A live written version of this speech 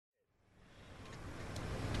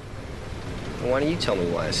why don't you tell me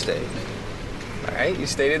why I stayed? All right, you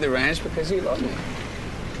stayed at the ranch because you love me.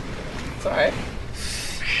 It's all right.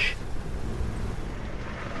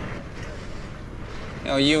 You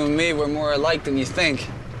know, you and me, we're more alike than you think.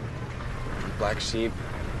 Black sheep,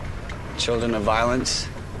 children of violence.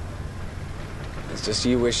 It's just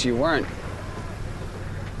you wish you weren't.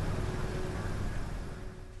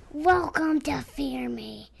 Welcome to Fear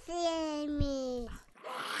Me. Fear Me.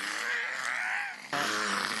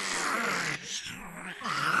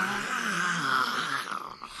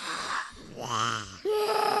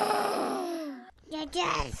 You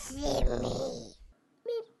just see me.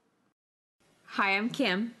 Hi, I'm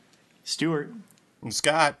Kim. Stuart. And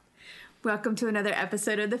Scott. Welcome to another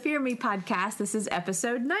episode of the Fear Me podcast. This is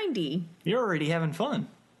episode 90. You're already having fun.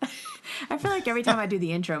 I feel like every time I do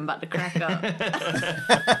the intro, I'm about to crack up.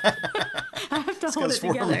 I have to hold it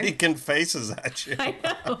together. We're making faces at you. I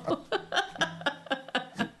know.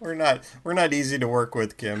 We're not easy to work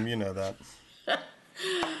with, Kim. You know that.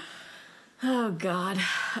 Oh, God.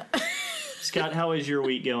 Scott, how is your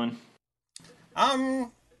week going? Oh,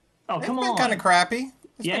 come on. It's been kind of crappy.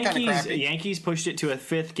 Yankees pushed it to a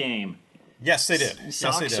fifth game. Yes, they did.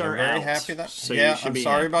 Socks I'm are very out, happy that. so yeah, you should I'm be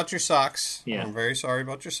sorry happy. about your socks. Yeah. I'm very sorry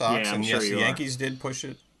about your socks. Yeah, I'm and sure yes, you the are. Yankees did push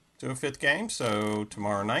it to a fifth game. So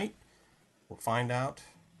tomorrow night, we'll find out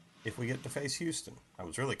if we get to face Houston. I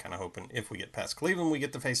was really kind of hoping if we get past Cleveland, we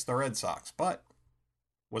get to face the Red Sox, but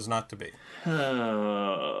was not to be.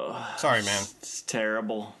 Oh, Sorry, man. It's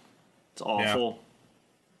terrible. It's awful. Yeah.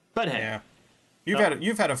 But hey, yeah,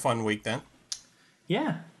 you've had a fun week then.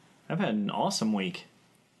 Yeah, I've had an awesome week.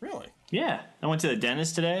 Really? Yeah, I went to the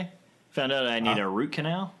dentist today. Found out I need a root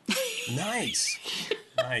canal. Nice.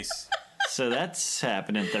 So that's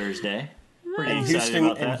happening Thursday. Pretty And excited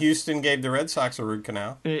about that. Houston gave the Red Sox a root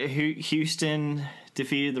canal. Houston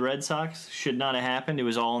defeated the Red Sox. Should not have happened. It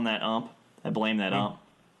was all in that ump. I blame that ump.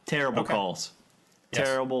 Terrible calls. Yes.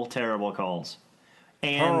 Terrible calls.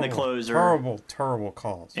 And the closer. Terrible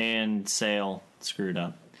calls. And Sale screwed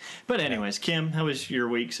up. But anyways, Kim, how was your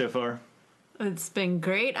week so far? It's been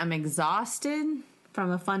great. I'm exhausted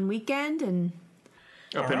from a fun weekend. And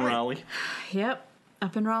Up in Raleigh. Yep,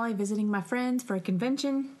 up in Raleigh visiting my friends for a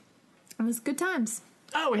convention. It was good times.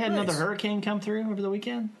 Oh, we had another hurricane come through over the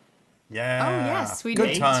weekend. Yeah. Oh, yes, we Good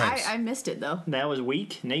did. times. I missed it, though. That was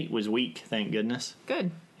weak. Nate was weak, thank goodness.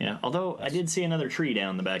 Good. Yeah, although I did see another tree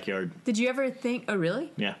down in the backyard. Did you ever think... Oh,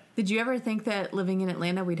 really? Yeah. Did you ever think that living in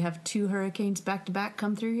Atlanta, we'd have two hurricanes back-to-back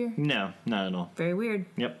come through here? No, not at all. Very weird.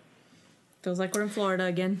 Yep. Feels like we're in Florida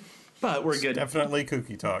again. But we're good. Definitely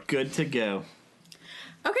kooky talk. Good to go.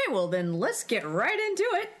 Okay, well then let's get right into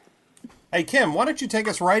it. Hey, Kim, why don't you take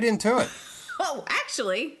us right into it? Oh,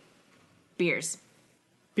 actually, beers.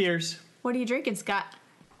 Beers. What are you drinking, Scott?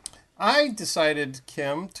 I decided,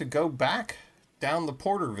 Kim, to go back down the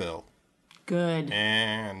Porterville. Good.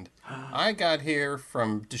 And I got here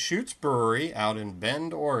from Deschutes Brewery out in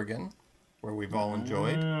Bend, Oregon, where we've all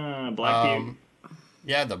enjoyed. Black Butte.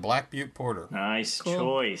 Yeah, the Black Butte Porter. Nice Cool.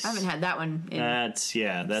 choice. I haven't had that one in That's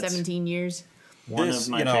 17 years. one of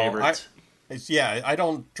my favorites. I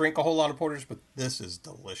don't drink a whole lot of porters, but this is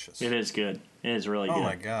delicious. It is good. It is really good. Oh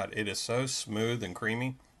my God, it is so smooth and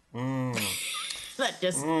creamy. That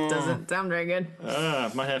just doesn't sound very good.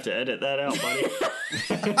 Might have to edit that out, buddy.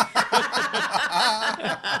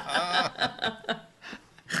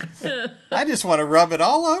 I just want to rub it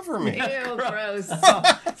all over me. Ew, gross.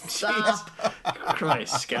 Stop.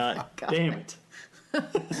 Christ, Scott. Damn it.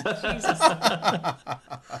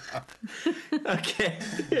 Okay.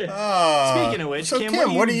 Speaking of which, So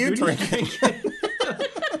Kim, what are you drinking?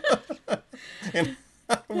 And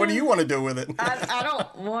what do you want to do with it? I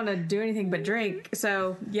don't want to do anything but drink,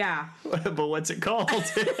 so yeah. But what's it called?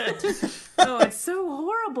 Oh, it's so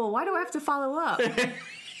horrible. Why do I have to follow up?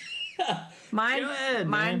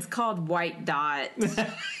 Mine's called White Dot.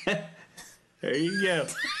 There you go.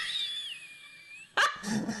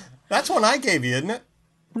 That's one I gave you, isn't it?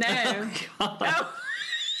 No. No.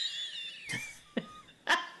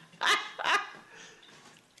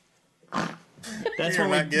 That's You're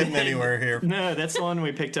when not getting anywhere here. No, that's the one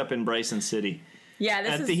we picked up in Bryson City. Yeah,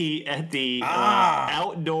 this is At the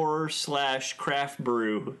outdoor / craft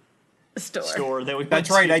brew store that we went That's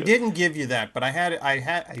right. to. I didn't give you that, but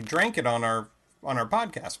I drank it on our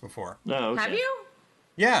podcast before. Oh, okay. Have you?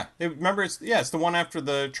 Yeah, remember it's the one after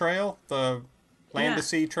the trail, the Land to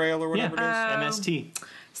Sea Trail or whatever it is. MST.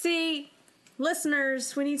 See,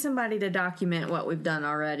 listeners, we need somebody to document what we've done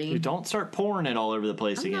already. You don't start pouring it all over the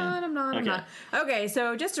place again. I'm not. Okay,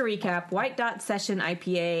 so just to recap, White Dot Session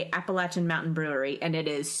IPA, Appalachian Mountain Brewery, and it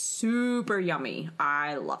is super yummy.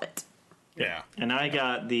 I love it. Yeah. And I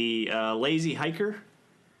got the Lazy Hiker.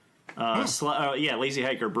 Lazy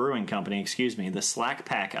Hiker Brewing Company, excuse me, the Slack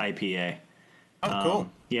Pack IPA. Oh, cool.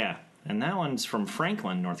 Yeah, and that one's from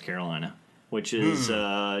Franklin, North Carolina, which is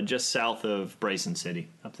just south of Bryson City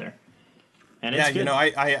up there. And it's good.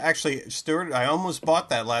 I actually, Stuart, I almost bought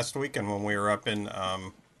that last weekend when we were up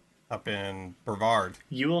in Brevard.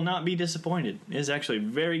 You will not be disappointed. It is actually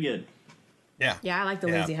very good. Yeah. Yeah, I like the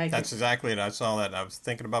Lazy Hiker. That's exactly it. I saw that. I was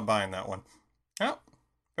thinking about buying that one. Oh,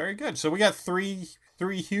 very good. So we got three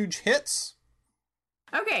huge hits.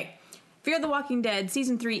 Okay. Fear the Walking Dead,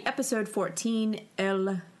 Season 3, Episode 14,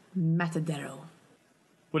 El Matadero.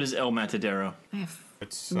 What is El Matadero? I have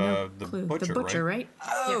It's no the clue. butcher, The butcher, right?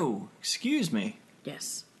 Oh, excuse me.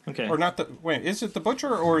 Yes. Okay. Or not the... Wait, is it the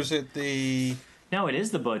butcher or is it the... No, it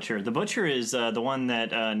is the butcher. The butcher is the one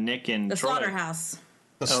that Nick and The Troy... slaughterhouse.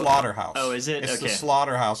 The slaughterhouse. Oh, is it? It's Okay. the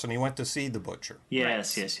slaughterhouse, and he went to see the butcher.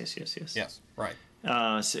 Yes, Right. yes. Yes, right.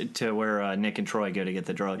 To where Nick and Troy go to get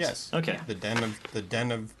the drugs. Yes. Okay. The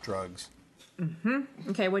den of drugs.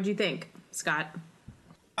 Okay, what'd you think, Scott?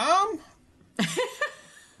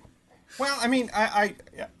 Well, I mean,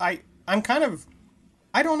 I'm kind of,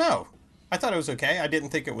 I don't know. I thought it was okay. I didn't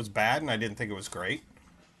think it was bad, and I didn't think it was great.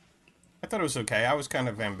 I thought it was okay. I was kind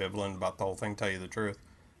of ambivalent about the whole thing, tell you the truth.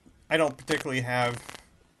 I don't particularly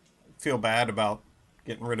feel bad about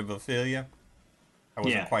getting rid of Ophelia. I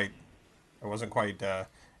wasn't quite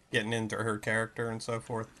getting into her character and so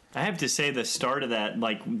forth. I have to say the start of that,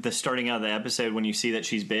 like the starting out of the episode when you see that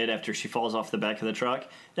she's bit after she falls off the back of the truck,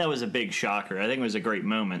 that was a big shocker. I think it was a great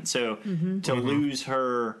moment. So to lose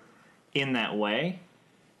her in that way.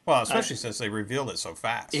 Well, especially since they revealed it so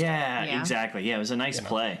fast. Yeah, Yeah. exactly. Yeah, it was a nice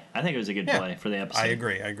play. I think it was a good play for the episode. I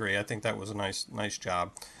agree. I think that was a nice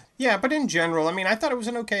job. Yeah, but in general, I mean, I thought it was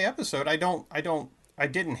an okay episode. I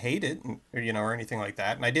didn't hate it, or anything like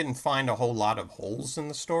that, and I didn't find a whole lot of holes in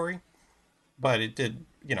the story. But it did,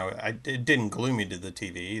 it didn't glue me to the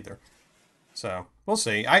TV either. So we'll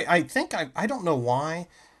see. I think I don't know why,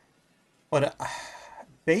 but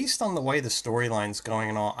based on the way the storyline's going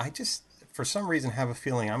and all, I just for some reason have a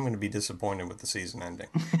feeling I'm going to be disappointed with the season ending.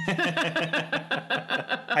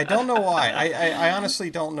 I don't know why. I honestly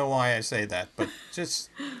don't know why I say that, but just.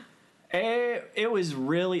 It was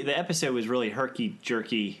really, the episode was really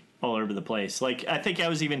herky-jerky all over the place. Like, I think I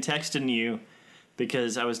was even texting you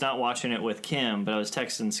because I was not watching it with Kim, but I was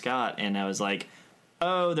texting Scott, and I was like,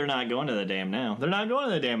 oh, they're not going to the dam now. They're not going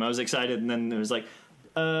to the dam. I was excited, and then it was like,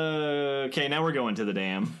 okay, now we're going to the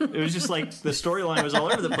dam. It was just like the storyline was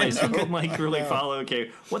all over the place. You couldn't, like, really follow,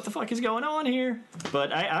 okay, what the fuck is going on here?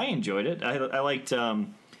 But I enjoyed it.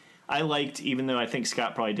 I liked, even though I think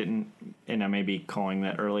Scott probably didn't, and I may be calling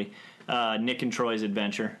that early, Nick and Troy's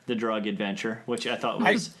adventure, the drug adventure, which I thought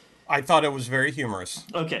was... I thought it was very humorous.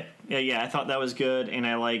 Okay. Yeah, I thought that was good, and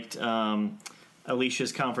I liked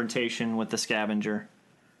Alicia's confrontation with the scavenger,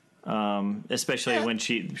 especially when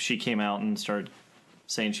she came out and started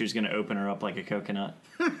saying she was going to open her up like a coconut.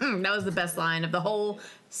 That was the best line of the whole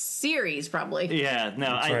series, probably. Yeah,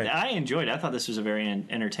 no, right. I enjoyed it. I thought this was a very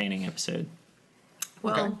entertaining episode.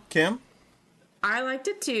 Well, Okay. Kim? I liked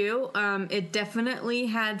it too. It definitely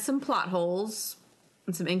had some plot holes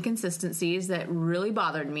and some inconsistencies that really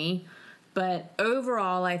bothered me. But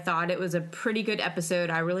overall, I thought it was a pretty good episode.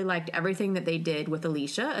 I really liked everything that they did with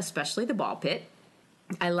Alicia, especially the ball pit.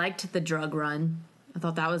 I liked the drug run. I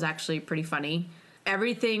thought that was actually pretty funny.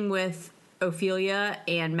 Everything with Ophelia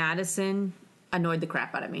and Madison annoyed the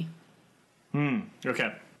crap out of me.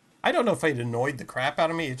 Okay. I don't know if it annoyed the crap out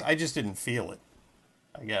of me. I just didn't feel it,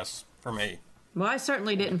 I guess, for me. Well, I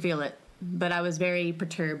certainly didn't feel it, but I was very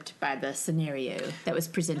perturbed by the scenario that was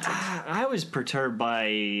presented. I was perturbed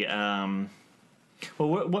by...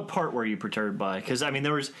 what part were you perturbed by? Because, I mean,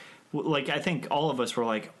 there was... Like, I think all of us were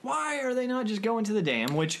like, why are they not just going to the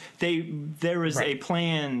dam? Which there was a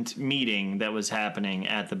planned meeting that was happening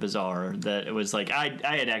at the bazaar that it was like, I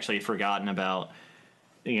had actually forgotten about,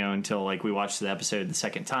 until like we watched the episode the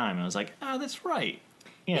second time. And I was like, oh, that's right.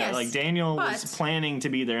 Yeah, Yes, like Daniel was but- planning to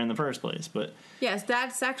be there in the first place. But Yes,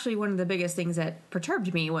 that's actually one of the biggest things that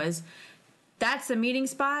perturbed me was that's the meeting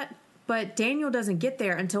spot, but Daniel doesn't get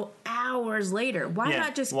there until hours later. Why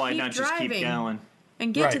not just keep keep going?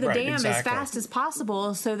 and get to the Right, dam as exactly. fast as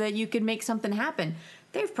possible so that you could make something happen?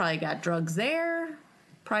 They've probably got drugs there.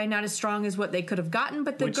 Probably not as strong as what they could have gotten,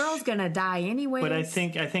 but the girl's gonna die anyway. But I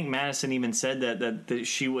think Madison even said that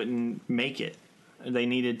she wouldn't make it. They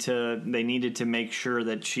needed to make sure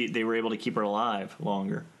that they were able to keep her alive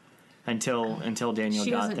longer until Daniel she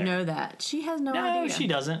got doesn't there. know that. She has no No, idea. she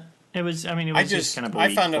doesn't. It was just kind of a I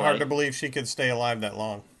weak found it play. hard to believe she could stay alive that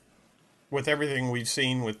long. with everything we've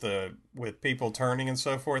seen with people turning and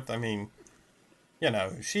so forth, I mean,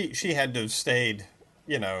 she had to have stayed,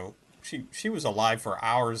 she was alive for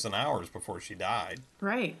hours and hours before she died.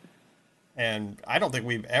 Right. And I don't think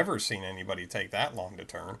we've ever seen anybody take that long to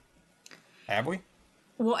turn. Have we?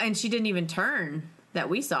 Well, and she didn't even turn that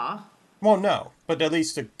we saw. Well, no, but at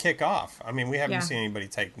least to kick off. I mean, we haven't Yeah. seen anybody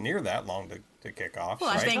take near that long to kick off. Well,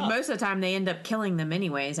 right? I think most of the time they end up killing them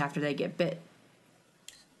anyways after they get bit.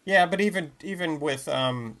 Yeah, but even with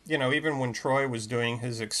even when Troy was doing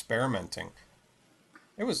his experimenting,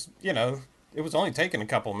 it was only taking a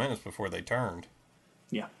couple minutes before they turned,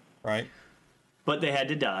 Yeah. right? But they had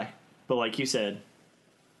to die. But like you said,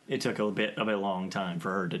 it took a bit of a long time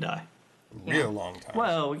for her to die. Real long time.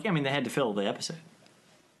 Well, I mean, they had to fill the episode.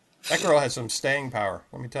 That girl has some staying power,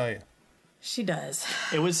 let me tell you. She does.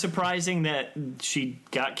 It was surprising that she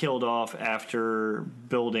got killed off after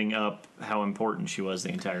building up how important she was the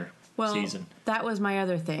entire season. That was my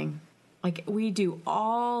other thing. Like, we do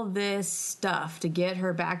all this stuff to get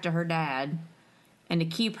her back to her dad and to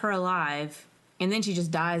keep her alive, and then she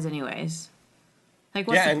just dies anyways. Like,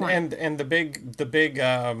 what's the point? and the big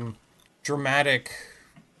dramatic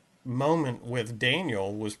moment with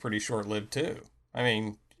Daniel was pretty short-lived too. I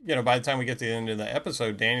mean, by the time we get to the end of the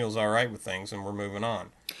episode, Daniel's all right with things and we're moving on.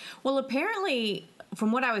 Well, apparently,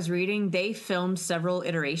 from what I was reading, they filmed several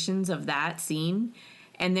iterations of that scene.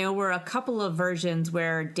 And there were a couple of versions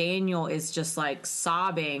where Daniel is just like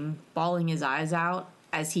sobbing, bawling his eyes out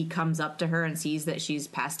as he comes up to her and sees that she's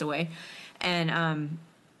passed away. And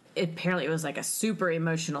apparently it was like a super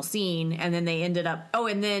emotional scene. And then they ended up... Oh,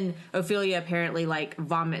 and then Ophelia apparently like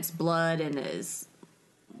vomits blood and is...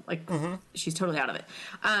 Like, she's totally out of it.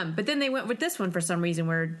 But then they went with this one for some reason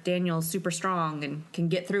where Daniel's super strong and can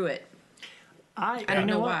get through it. I don't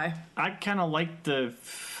know why. I kind of liked the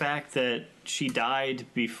fact that she died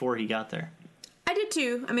before he got there. I did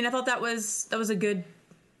too. I mean, I thought that was a good,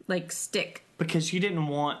 like, stick. Because you didn't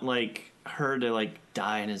want, like, her to, like,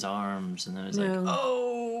 die in his arms. And then it was like,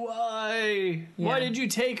 oh, why? Yeah. Why did you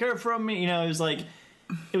take her from me? It was like,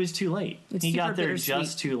 it was too late. He got there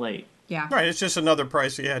just too late. Yeah. Right, it's just another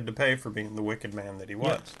price he had to pay for being the wicked man that he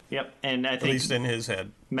was. Yep. And I think... At least in his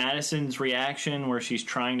head. Madison's reaction where she's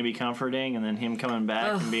trying to be comforting and then him coming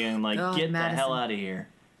back and being like, get Madison. the hell out of here.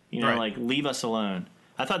 Right. Like, leave us alone.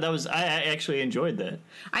 I thought that was... I actually enjoyed that.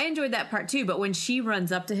 I enjoyed that part too, but when she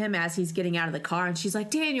runs up to him as he's getting out of the car and she's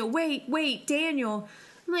like, Daniel, wait, Daniel.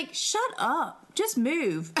 I'm like, shut up. Just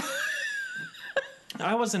move.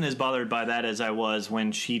 I wasn't as bothered by that as I was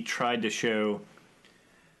when she tried to show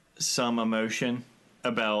some emotion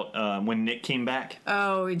about when Nick came back.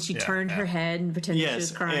 Oh, and she turned her head and pretended she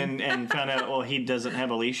was crying. and found out, well, he doesn't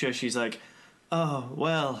have Alicia. She's like, oh,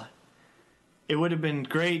 well, it would have been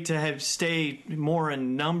great to have stayed more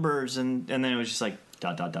in numbers. And then it was just like, ...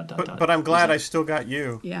 But I'm glad I still got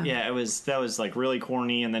you. Yeah. Yeah, that was like really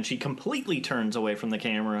corny. And then she completely turns away from the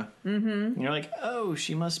camera. Mm-hmm. And you're like, oh,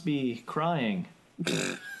 she must be crying.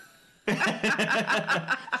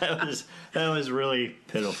 that was really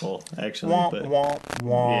pitiful, actually. Wah.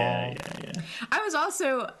 Yeah. I was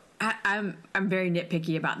also... I'm very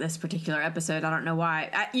nitpicky about this particular episode. I don't know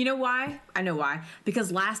why. You know why? I know why.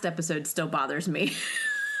 Because last episode still bothers me.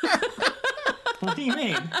 What do you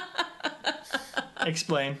mean?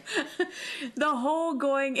 Explain. The whole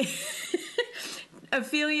going...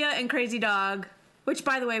 Ophelia and Crazy Dog... Which,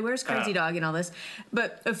 by the way, where's Crazy Dog in all this?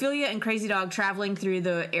 But Ophelia and Crazy Dog traveling through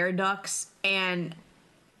the air ducts, and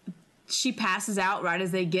she passes out right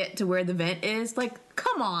as they get to where the vent is. Like,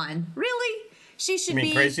 come on. Really? She should be... You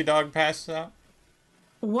mean Crazy Dog passes out?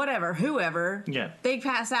 Whatever, whoever. Yeah. They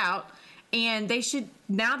pass out, and they should...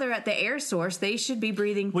 Now they're at the air source. They should be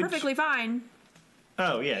breathing perfectly fine.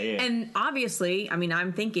 Oh, yeah. And obviously, I mean,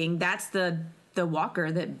 I'm thinking that's the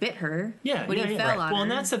walker that bit her when he fell on her. Well, and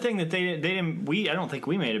that's the thing that they didn't. I don't think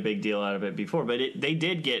we made a big deal out of it before, but they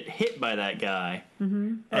did get hit by that guy,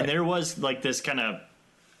 and there was like this kind of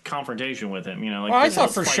confrontation with him. Like, I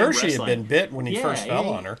thought for sure she had been bit when he first fell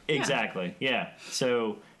on her. Exactly. Yeah.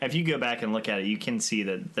 So if you go back and look at it, you can see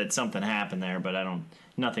that something happened there, but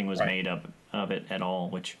nothing was made up of it at all,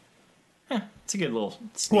 which. It's a good little.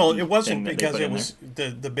 Well, it wasn't because it was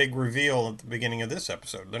the big reveal at the beginning of this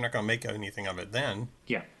episode. They're not going to make anything of it then.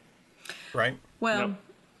 Yeah. Right? Well,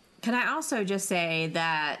 can I also just say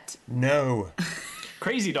that... No.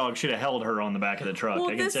 Crazy Dog should have held her on the back of the truck.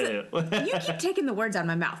 I can say it. You keep taking the words out of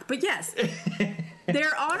my mouth. But yes,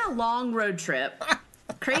 they're on a long road trip.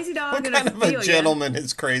 Crazy Dog what and kind Ophelia. of a gentleman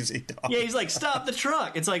is Crazy Dog? Yeah, he's like, stop the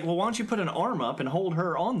truck. It's like, well, why don't you put an arm up and hold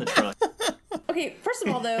her on the truck? Okay, first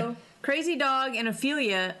of all, though, Crazy Dog and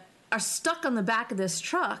Ophelia are stuck on the back of this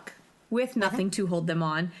truck. with nothing to hold them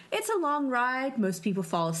on. It's a long ride. Most people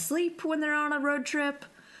fall asleep when they're on a road trip.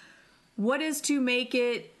 What is to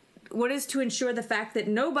ensure the fact that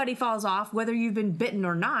nobody falls off, whether you've been bitten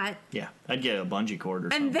or not? Yeah, I'd get a bungee cord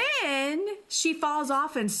or something. And then she falls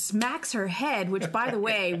off and smacks her head, which, by the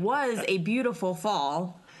way, was a beautiful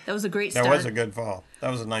fall. That was a great start. That was a good fall. That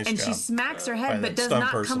was a nice job. And she smacks her head, but does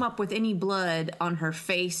not come up with any blood on her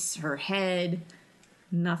face, her head,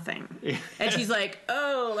 nothing. And she's like,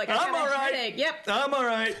 oh, like I I'm got all a right. headache. Yep. I'm all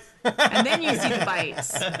right. And then you see the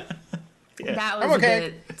bites. Yeah. That was okay. a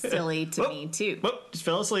bit silly to me, too. Whoop, just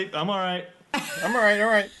fell asleep. I'm all right. I'm all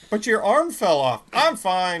right. But your arm fell off. I'm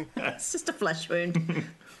fine. It's just a flesh wound.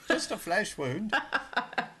 Just a flesh wound.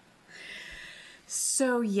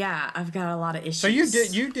 So, yeah, I've got a lot of issues. So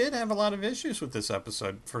you did have a lot of issues with this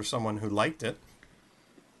episode for someone who liked it.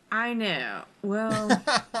 I know. Well,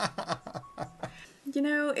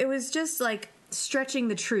 it was just like stretching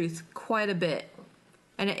the truth quite a bit.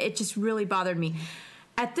 And it just really bothered me.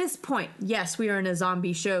 At this point, yes, we are in a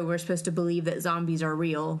zombie show. We're supposed to believe that zombies are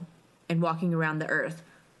real and walking around the earth.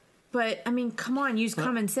 But, I mean, come on, use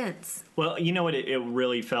common sense. Well, you know what? It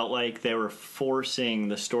really felt like they were forcing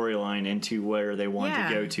the storyline into where they wanted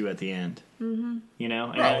to go to at the end. Mm-hmm.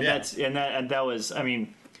 And that was. I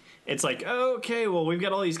mean, it's like, okay, well, we've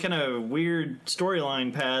got all these kind of weird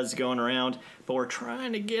storyline paths going around, but we're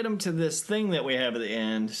trying to get them to this thing that we have at the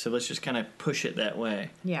end. So let's just kind of push it that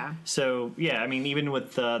way. Yeah. So yeah, I mean, even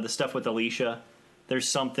with the stuff with Alicia, there's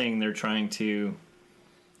something they're trying to.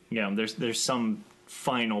 There's some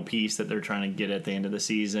final piece that they're trying to get at the end of the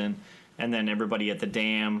season, and then everybody at the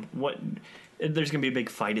dam. There's gonna be a big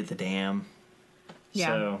fight at the dam. Yeah.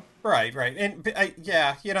 So. Right, and but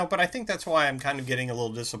I think that's why I'm kind of getting a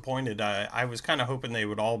little disappointed. I was kind of hoping they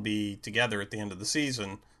would all be together at the end of the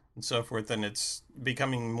season and so forth, and it's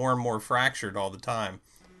becoming more and more fractured all the time.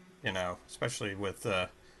 Especially with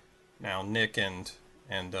now Nick and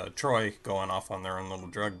Troy going off on their own little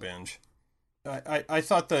drug binge. I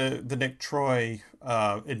thought the Nick Troy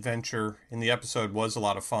adventure in the episode was a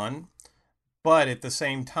lot of fun, but at the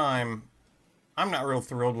same time, I'm not real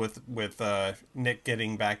thrilled with Nick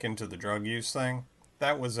getting back into the drug use thing.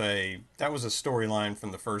 That was a storyline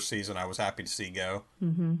from the first season I was happy to see go.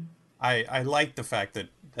 Mm-hmm. I liked the fact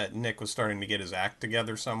that Nick was starting to get his act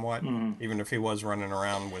together somewhat, even if he was running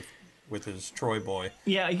around with his Troy boy.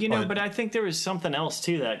 Yeah, but I think there was something else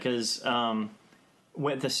to that, because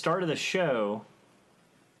at the start of the show,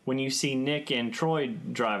 when you see Nick and Troy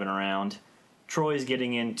driving around, Troy's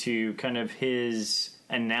getting into kind of his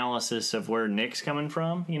analysis of where Nick's coming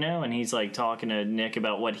from, and he's like talking to Nick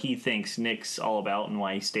about what he thinks Nick's all about and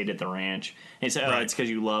why he stayed at the ranch. And he said, "Oh, it's because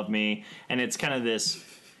you love me," and it's kind of this.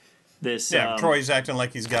 Troy's acting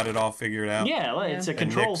like he's got it all figured out. Yeah, it's a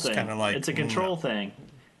control thing. Like, it's a control thing,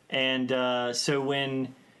 and so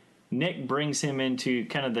when Nick brings him into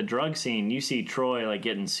kind of the drug scene, you see Troy like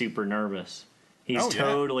getting super nervous. He's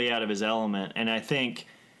totally out of his element, and I think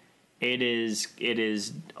it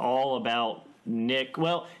is all about Nick.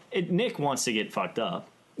 Well, Nick wants to get fucked up,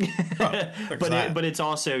 but it's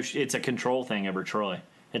also a control thing over Troy.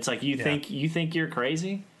 It's like you think you're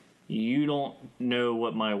crazy, you don't know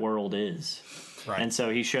what my world is, and so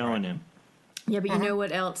he's showing him. Yeah, but you know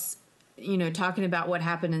what else? Talking about what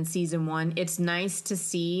happened in season 1, it's nice to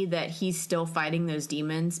see that he's still fighting those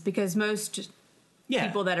demons, because most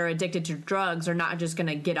people that are addicted to drugs are not just going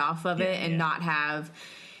to get off of it and not have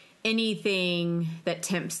anything that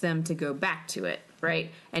tempts them to go back to it,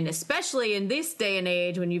 right? And especially in this day and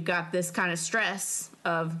age when you've got this kind of stress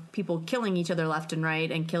of people killing each other left and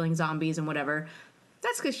right and killing zombies and whatever,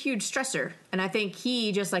 that's a huge stressor. And I think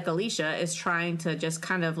he, just like Alicia, is trying to just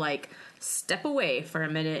kind of like step away for a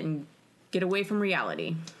minute and get away from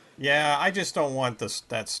reality. Yeah, I just don't want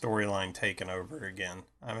that storyline taken over again.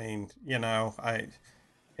 I mean,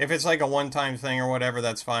 if it's like a one-time thing or whatever,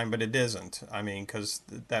 that's fine, but it isn't. I mean, because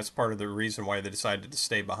that's part of the reason why they decided to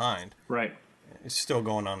stay behind. Right. It's still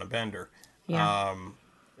going on a bender. Yeah.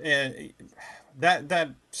 And that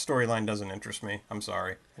storyline doesn't interest me. I'm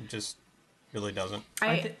sorry. It just really doesn't.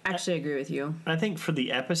 I actually agree with you. I think for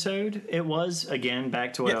the episode, it was, again,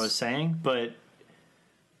 back to what I was saying, but...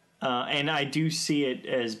 and I do see it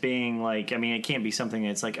as being like, I mean, it can't be something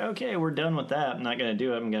that's like, okay, we're done with that. I'm not going to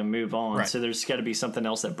do it. I'm going to move on. Right. So there's got to be something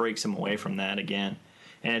else that breaks him away from that again.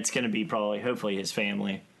 And it's going to be hopefully his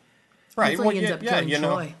family. Right. Hopefully he ends up killing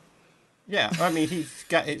Troy. Yeah. I mean,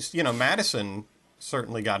 Madison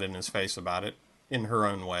certainly got in his face about it in her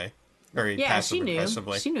own way. Very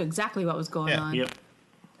passive-aggressively. She knew exactly what was going on. Yep.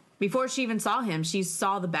 Before she even saw him, she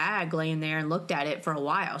saw the bag laying there and looked at it for a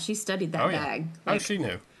while. She studied that bag. She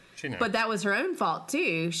knew. She knew. But that was her own fault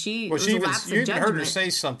too. She well, was she a even, lapse you of even judgment. heard her say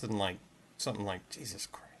something like, Jesus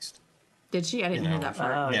Christ. Did she? I didn't hear that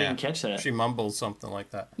part. Oh, I didn't catch that. She mumbled something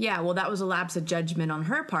like that. Yeah, well, that was a lapse of judgment on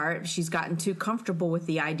her part. She's gotten too comfortable with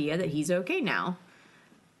the idea that he's okay now.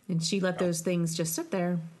 And she let those things just sit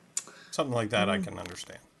there. Something like that I can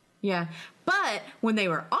understand. Yeah. But when they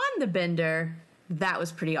were on the bender, that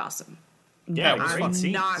was pretty awesome. Yeah, it was I'm fun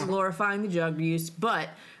scenes. not glorifying the drug use, but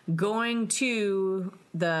going to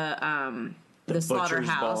the butcher's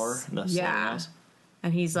slaughterhouse. bar, the yeah. slaughterhouse.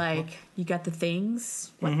 And he's like, "You got the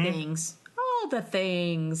things? What things? All the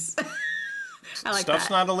things." I like Stuff's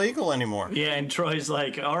that. not illegal anymore. Yeah, and Troy's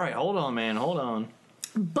like, all right, hold on, man, hold on.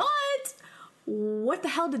 But what the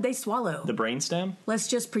hell did they swallow? The brainstem? Let's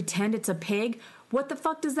just pretend it's a pig. What the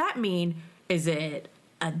fuck does that mean? Is it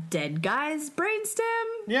a dead guy's brainstem?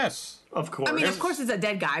 Yes. Of course. I mean, of course it's a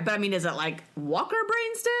dead guy, but I mean, is it like Walker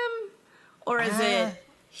brainstem? Or is it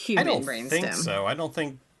human I don't brainstem? think so. I don't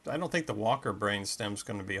think the Walker brainstem's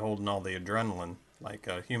going to be holding all the adrenaline like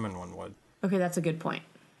a human one would. Okay, that's a good point.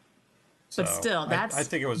 But So, still, that's I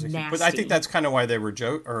think it was nasty. but I think that's kind of why they were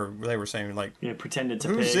they were saying like, Yeah, pretend it's a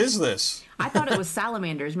whose pig. is this? I thought it was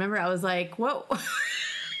salamanders. Remember, I was like, whoa.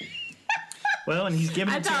 Well, and he's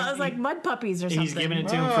giving I it to thought him. it was like mud puppies or something. He's giving it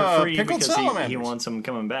to him Ah, for free pickled because he salamanders. wants them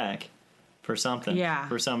coming back for something. Yeah.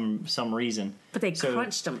 For some reason. But they So,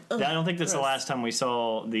 crunched them. Ugh, I don't think that's the gross. last time we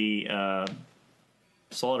saw the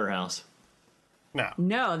slaughterhouse. No.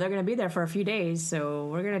 No, they're going to be there for a few days, so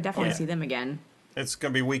we're going to definitely yeah. see them again. It's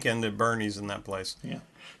going to be weekend at Bernie's in that place. Yeah.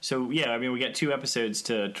 So, yeah, I mean, we got 2 episodes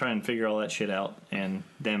to try and figure all that shit out and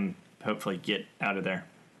then hopefully get out of there.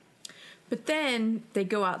 But then they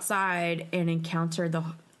go outside and encounter the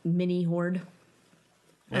mini horde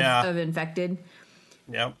of infected.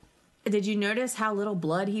 Yep. Did you notice how little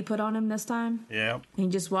blood he put on him this time? Yep. He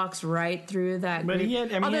just walks right through that. But group. he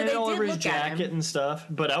had, Although he had they all did over his look at him. jacket and stuff.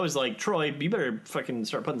 But I was like, Troy, you better fucking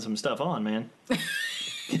start putting some stuff on, man.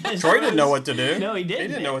 Troy didn't know what to do. No, he didn't. He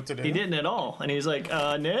didn't know what to do. He didn't at all. And he was like,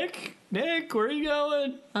 Nick, where are you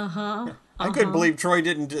going? I couldn't believe Troy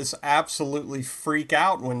didn't just absolutely freak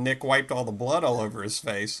out when Nick wiped all the blood all over his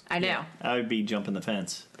face. I know. I would be jumping the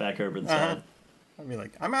fence back over the side. I'd be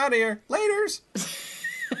like, I'm out of here. Laters.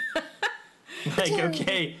 Like,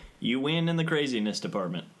 okay, you win in the craziness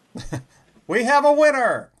department. We have a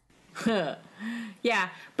winner. Yeah,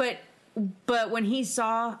 but when he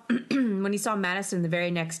saw Madison the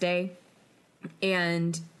very next day,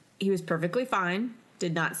 and he was perfectly fine,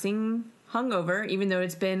 did not seem hungover, even though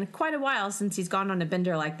it's been quite a while since he's gone on a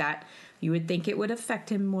bender like that. You would think it would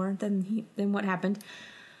affect him more than what happened,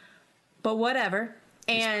 but whatever.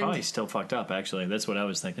 He's And probably still fucked up, actually. That's what I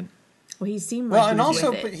was thinking. well, he seemed like Well, he and was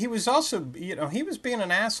also, with but it. he was also, he was being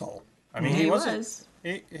an asshole. I mean, He wasn't. was.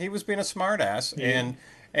 He was being a smartass, Yeah.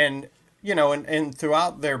 and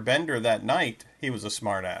throughout their bender that night, he was a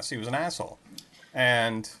smartass. He was an asshole,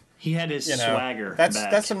 and He had his you know swagger that's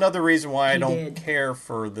back. that's another reason why I He don't did. care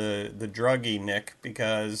for the druggy Nick,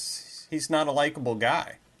 because he's not a likable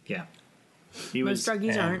guy. Yeah. He Most was...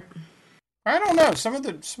 druggies and- aren't. I don't know. Some of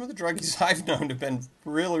the druggies I've known have been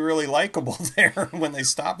really, really likable there. When they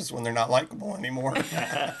stop us, when they're not likable anymore.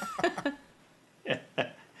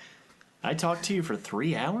 I talked to you for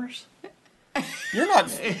 3 hours? You're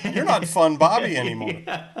not fun, Bobby, anymore.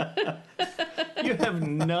 You have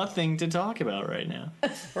nothing to talk about right now.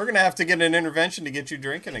 We're gonna have to get an intervention to get you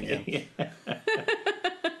drinking again.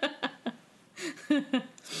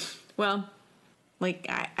 Well, like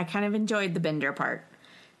I kind of enjoyed the bender part,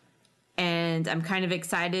 and I'm kind of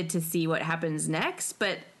excited to see what happens next.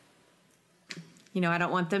 But I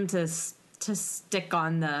don't want them to stick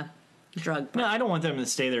on the drug part. No, I don't want them to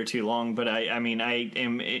stay there too long, but I'm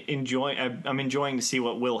enjoying to see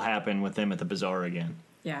what will happen with them at the bazaar again.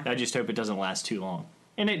 Yeah. I just hope it doesn't last too long.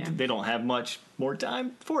 And they don't have much more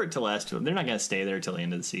time for it to last too long. They're not going to stay there till the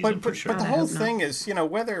end of the season for sure. But the I whole hope not. thing is,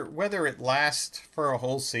 whether it lasts for a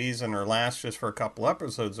whole season or lasts just for a couple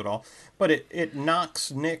episodes at all, but it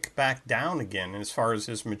knocks Nick back down again as far as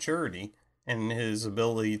his maturity and his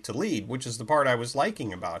ability to lead, which is the part I was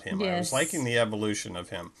liking about him. I was Yes. liking the evolution of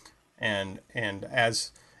him, and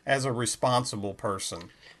as a responsible person.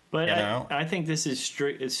 But you know? I think this is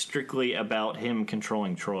strictly about him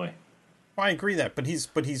controlling Troy. Well, I agree that, but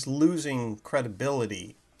he's losing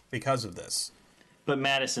credibility because of this. But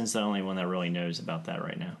Madison's the only one that really knows about that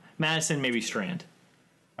right now. Madison, maybe Strand.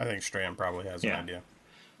 I think Strand probably has Yeah. an idea.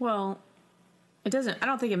 Well, it doesn't. I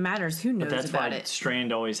don't think it matters who knows But that's about why it.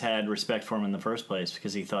 Strand always had respect for him in the first place,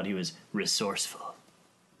 because he thought he was resourceful.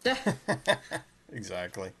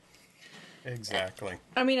 Exactly.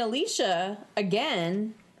 I mean, Alicia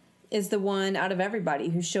again is the one out of everybody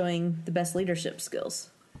who's showing the best leadership skills.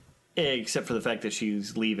 Except for the fact that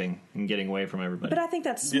she's leaving and getting away from everybody. But I think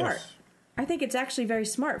that's smart. Yes. I think it's actually very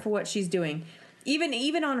smart for what she's doing.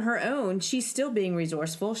 Even on her own, she's still being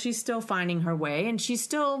resourceful. She's still finding her way, and she's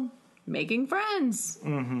still making friends.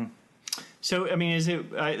 Mm-hmm. So, I mean,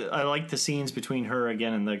 I like the scenes between her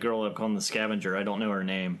again and the girl I'm calling the scavenger. I don't know her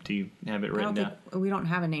name. Do you have it written down? We don't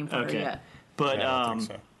have a name for her yet. But, Yeah, I don't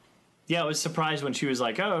think so. yeah, I was surprised when she was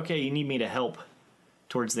like, oh, okay, you need me to help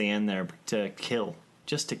towards the end there to kill.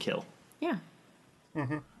 Just to kill. Yeah.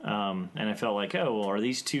 And I felt like, oh, well, are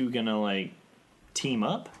these two going to, like, team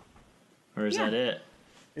up? Or is that it?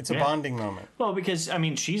 It's a bonding moment. Well, because, I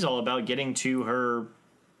mean, she's all about getting to her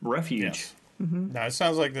refuge. Yes. Now, it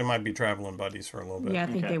sounds like they might be traveling buddies for a little bit. Yeah, I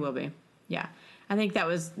think Okay. they will be. Yeah. I think that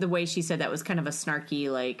was the way she said that was kind of a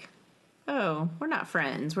snarky, like, oh, we're not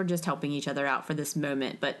friends. We're just helping each other out for this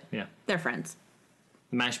moment. But Yeah. they're friends.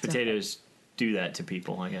 Mashed potatoes do that to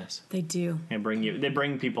people, I guess. They do. They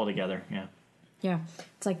bring people together, yeah. Yeah.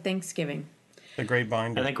 It's like Thanksgiving. The great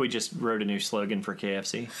binder. I think we just wrote a new slogan for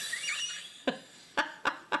KFC.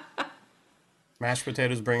 Mashed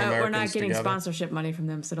potatoes bring Americans We're not getting together. sponsorship money from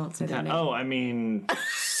them, so don't say their name. Oh, I mean,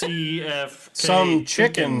 CFK. Some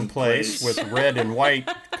chicken place with red and white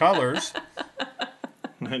colors.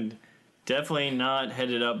 And definitely not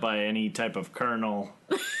headed up by any type of colonel.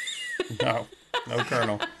 No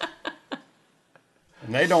colonel.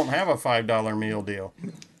 And they don't have a $5 meal deal.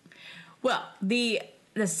 Well, the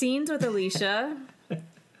scenes with Alicia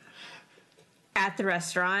at the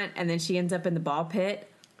restaurant, and then she ends up in the ball pit,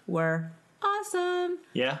 were awesome.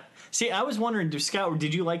 Yeah. See, I was wondering, Scott,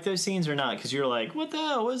 did you like those scenes or not? Because you're like, what the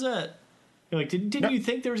hell was that? You're like, didn't you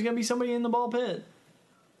think there was going to be somebody in the ball pit?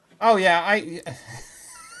 Oh, yeah,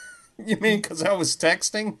 You mean because I was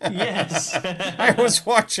texting? Yes. I was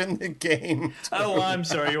watching the game. Oh, I'm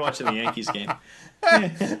sorry. You're watching the Yankees game.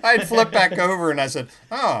 I'd flip back over and I said,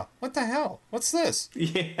 what the hell? What's this?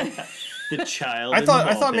 Yeah. The child. I in the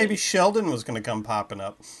ball thought pit. maybe Sheldon was going to come popping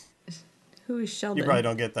up. Who is Sheldon? You probably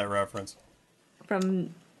don't get that reference.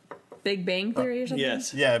 From Big Bang Theory or something?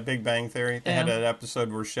 Yes. Yeah, Big Bang Theory. They had Yeah. an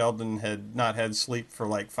episode where Sheldon had not had sleep for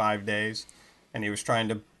like 5 days, and he was trying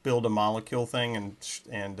to build a molecule thing,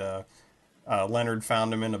 and Leonard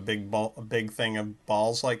found him in a big thing of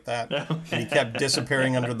balls like that, and he kept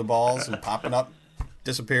disappearing under the balls and popping up,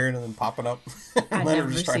 disappearing and then popping up. I've Leonard never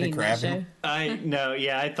was trying to seen grab that him. show.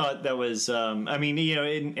 I thought that was. I mean, you know,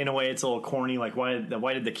 in a way, it's a little corny. Like, why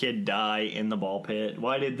did the kid die in the ball pit?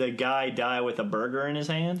 Why did the guy die with a burger in his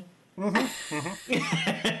hand?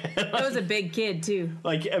 That was a big kid, too.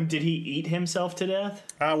 Like, did he eat himself to death?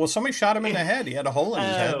 Well, somebody shot him in the head. He had a hole in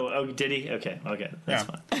his head. Oh, did he? Okay, that's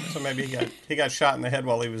fine. So maybe he got shot in the head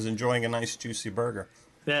while he was enjoying a nice juicy burger.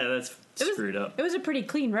 Yeah, that's screwed up. It was a pretty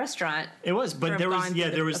clean restaurant. It was, but for there was Bond for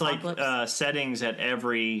the there was like apocalypse. settings at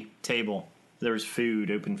every table. There was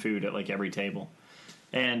open food at like every table,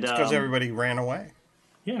 and Because everybody ran away,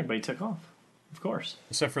 yeah, everybody took off, of course.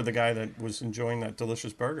 except for the guy that was enjoying that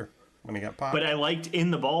delicious burger when he got popped. But I liked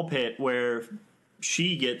in the ball pit where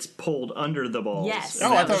she gets pulled under the balls. Yes. And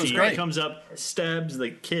Oh, I then thought it was she great. comes up, stabs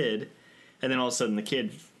the kid, and then all of a sudden the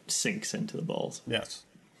kid sinks into the balls. Yes.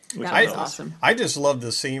 Which That I was thought awesome. I just love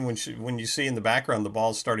the scene when you see in the background the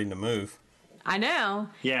ball's starting to move. I know.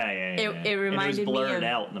 Yeah. It reminded and it was me blurred of-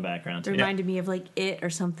 out in the background. It Too. reminded me of like It or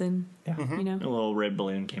something. Yeah. You know? A little red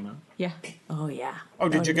balloon came out. Yeah. Oh, yeah. Oh,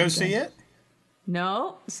 That did you would've go been see good. it?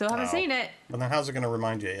 No, still haven't Oh. seen it. Well, then how's it going to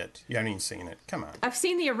remind you of it? You haven't even seen it. Come on. I've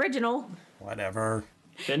seen the original. Whatever.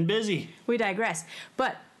 Been busy. We digress.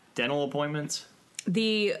 But Dental appointments.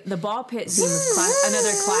 the ball pit scene was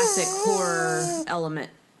another classic horror element.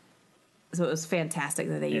 So it was fantastic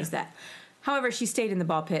that they used that. However, she stayed in the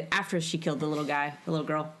ball pit after she killed the little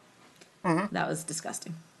girl. That was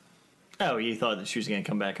disgusting. Oh, you thought that she was going to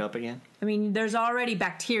come back up again? I mean, there's already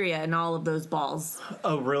bacteria in all of those balls.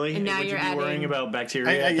 Oh, really? And now Would you're you be worrying adding- about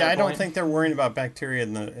bacteria? at Yeah, that I don't point? think they're worrying about bacteria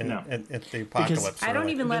No. at the apocalypse. I don't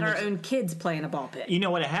really. even let our own kids play in a ball pit. You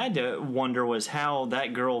know what I had to wonder was how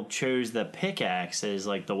that girl chose the pickaxe as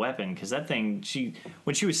like the weapon, because that thing,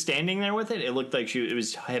 when she was standing there with it, it looked like it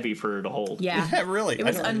was heavy for her to hold. Yeah. Yeah, really. It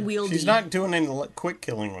was I don't- unwieldy. She's not doing any quick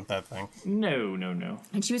killing with that thing. No.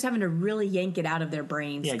 And she was having to really yank it out of their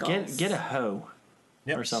brain Yeah, skulls. get a hoe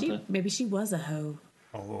Yep. or something. Maybe she was a hoe.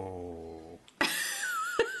 Oh.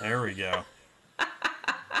 There we go.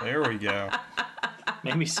 There we go.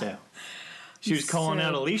 Maybe so. She was calling So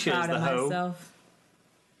out Alicia as proud the of hoe, myself.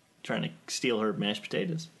 trying to steal her mashed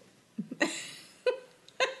potatoes.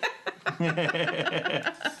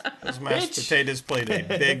 Those mashed potatoes played a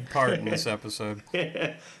big part in this episode.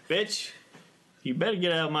 Bitch. You better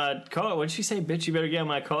get out of my car. What'd she say? Bitch, you better get out of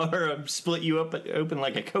my car or I'll split you up open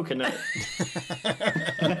like a coconut.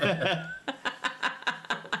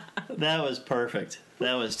 That was perfect.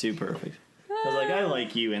 That was too perfect. I was like, I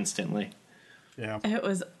like you instantly. Yeah. It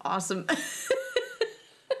was awesome.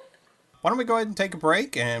 Why don't we go ahead and take a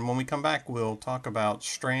break, and when we come back, we'll talk about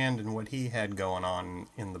Strand and what he had going on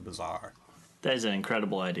in the bazaar. That is an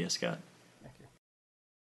incredible idea, Scott. Thank you.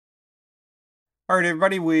 All right,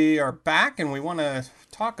 everybody, we are back, and we want to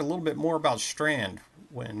talk a little bit more about Strand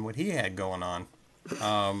and what he had going on.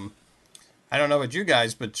 I don't know about you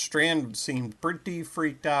guys, but Strand seemed pretty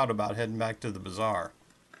freaked out about heading back to the bazaar.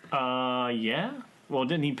 Yeah? Well,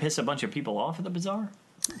 didn't he piss a bunch of people off at the bazaar?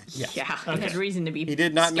 Yeah. Yeah, Okay. he had reason to be He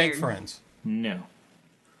did not scared. make friends. No.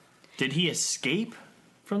 Did he escape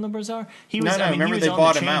from the bazaar? He No, was. no, I mean, remember he was they on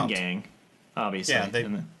bought the him chain out. gang, obviously. Yeah, and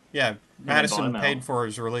then- Yeah, bought Madison him paid out. for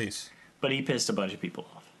his release. but he pissed a bunch of people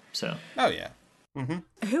off. So Oh, yeah.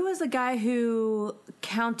 Who was the guy who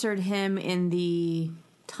countered him in the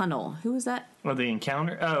tunnel? Who was that? well, the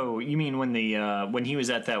encounter. Oh, you mean when he was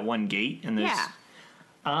at that one gate and there's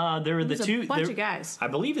Yeah, there were the was a two bunch of guys. I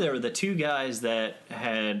believe there were the two guys that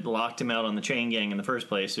had locked him out on the chain gang in the first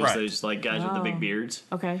place. It was Right. those like guys with the big Oh. beards.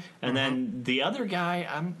 Okay. And then the other guy,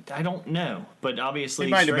 I don't know, but obviously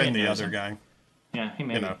He might have been Strand the knows other him. guy. Yeah, he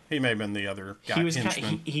may. You be. know, he may have been the other guy. He was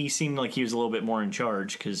henchman. he seemed like he was a little bit more in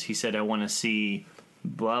charge because he said, "I want to see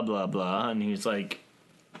blah blah blah," and he was like,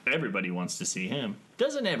 "Everybody wants to see him,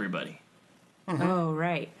 doesn't everybody?" Oh,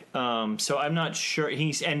 right. So I'm not sure.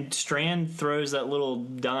 And Strand throws that little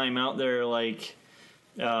dime out there like,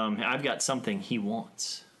 "I've got something he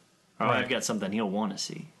wants, or Right. I've got something he'll want to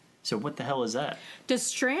see." So what the hell is that? Does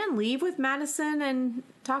Strand leave with Madison and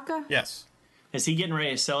Taka? Yes. Is he getting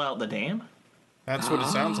ready to sell out the dam? That's what it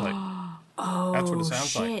sounds like. Oh, That's what it sounds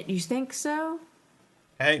shit. like. You think so?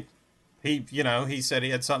 Hey, he said he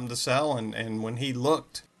had something to sell, and when he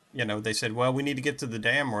looked, they said, well, we need to get to the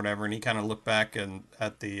dam or whatever, and he kind of looked back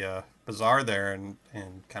at the bazaar there and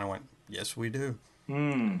kind of went, yes, we do.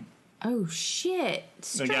 Oh, shit.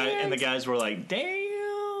 The guys were like,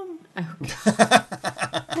 "Damn."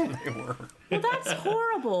 They were. Well, that's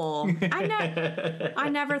horrible. I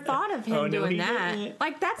never thought of him Oh, no, doing he that. didn't.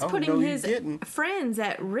 Like, that's Oh, putting no, he his didn't. friends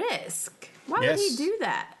at risk. Why would Yes. he do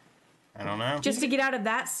that? I don't know. Just to get out of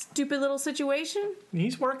that stupid little situation?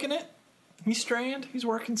 He's working it. He's Strand. He's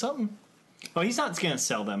working something. Oh, he's not going to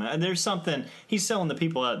sell them. There's something. He's selling the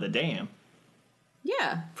people out of the dam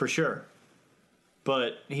Yeah. for sure.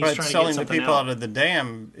 But he's but trying to selling get the something people out. out of the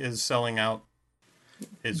dam is selling out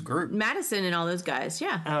his group. Madison and all those guys,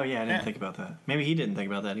 yeah. Oh yeah, I didn't Yeah. think about that. Maybe he didn't think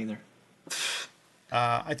about that either.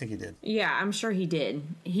 I think he did. Yeah, I'm sure he did.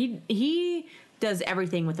 He does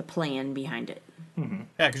everything with a plan behind it.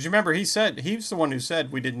 Yeah, because you remember he's the one who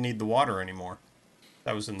said we didn't need the water anymore.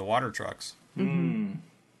 That was in the water trucks.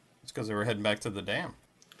 It's because they were heading back to the dam.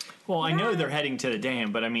 Well, I know they're heading to the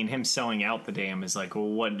dam, but I mean, him selling out the dam is like, well,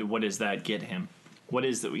 what does that get him? What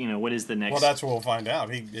is the next? Well, that's what we'll find out.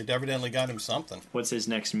 It evidently got him something. What's his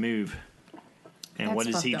next move? And That's what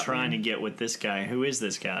is he fucked up, trying man. to get with this guy? Who is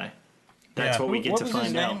this guy? That's Yeah. what we Who- get to was his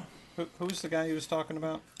find out. name? Who's the guy he was talking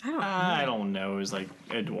about? I don't know. It was like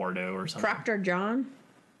Eduardo or something. Proctor John?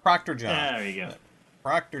 Proctor John. There you go.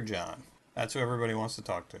 Proctor John. That's who everybody wants to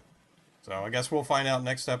talk to. So I guess we'll find out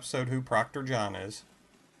next episode who Proctor John is.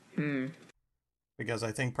 Because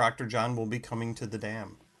I think Proctor John will be coming to the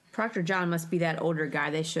dam. Proctor John must be that older guy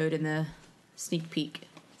they showed in the sneak peek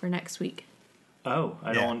for next week. Oh,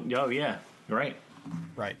 Oh, yeah. Right.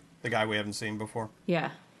 Right. The guy we haven't seen before.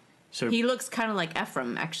 Yeah. So He looks kind of like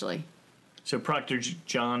Ephraim, actually. So Proctor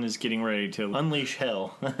John is getting ready to unleash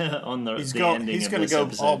hell on the He's ending going of to this go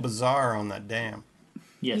episode. all bizarre on that dam.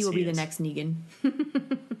 Yes, he will be is. the next Negan.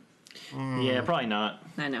 Yeah, probably not.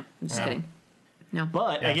 I know. I'm just Yeah. kidding. No.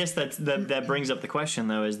 But I Yeah. guess that brings up the question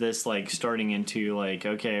though: is this like starting into like,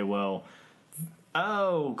 okay, well,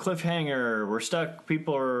 cliffhanger, we're stuck.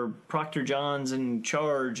 People are Proctor John's in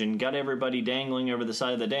charge and got everybody dangling over the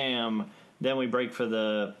side of the dam. Then we break for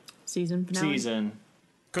the Season finale? season.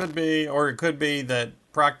 Could be, or it could be that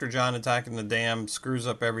Proctor John attacking the dam screws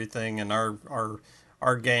up everything, and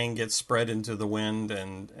our gang gets spread into the wind,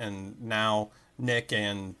 and now Nick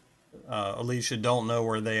and Alicia don't know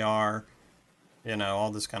where they are. All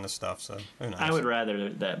this kind of stuff. So who knows? I would rather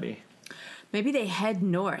that be. Maybe they head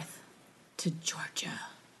north to Georgia.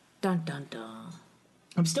 Dun dun dun.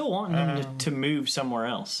 I'm still wanting them to move somewhere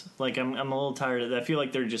else. Like I'm a little tired of that. I feel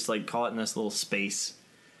like they're just like caught in this little space,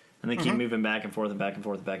 and they keep moving back and forth and back and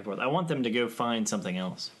forth and back and forth. I want them to go find something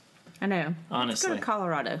else. I know. Let's Honestly. go to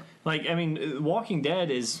Colorado. Like I mean, Walking Dead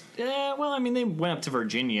is well. I mean, they went up to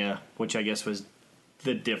Virginia, which I guess was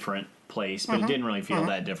the different place, but it didn't really feel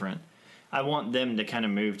that different. I want them to kind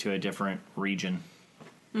of move to a different region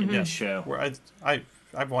in this show. Where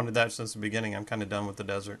I've wanted that since the beginning. I'm kind of done with the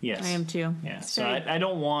desert. Yes, I am too. Yeah, It's so very I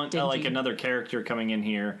don't want like dingy. another character coming in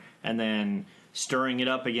here and then stirring it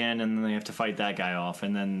up again, and then they have to fight that guy off,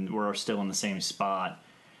 and then we're still in the same spot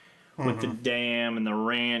with the dam and the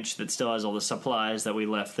ranch that still has all the supplies that we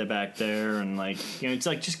left back there, and like it's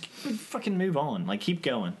like just fucking move on, like keep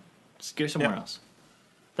going, just go somewhere else.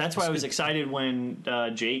 That's why I was excited when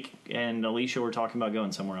Jake and Alicia were talking about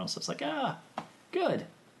going somewhere else. I was like, good,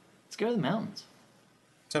 let's go to the mountains.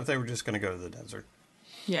 Except they were just going to go to the desert.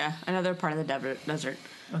 Yeah, another part of the desert.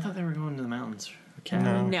 I thought they were going to the mountains. A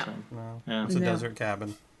cabin. No. No, Yeah. it's a No. desert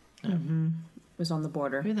cabin. It was on the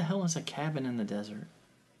border. Who the hell is a cabin in the desert?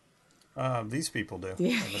 These people do,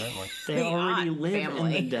 Yeah. evidently. They The already odd live in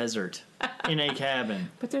family. the desert in a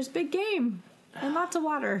cabin. But there's big game and lots of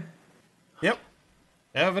water. Yep.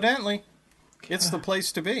 Evidently. It's the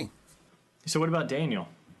place to be. So what about Daniel?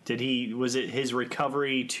 Was it his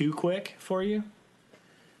recovery too quick for you?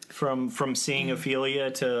 From seeing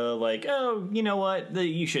Ophelia to like, oh, you know what?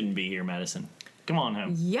 You shouldn't be here, Madison. Come on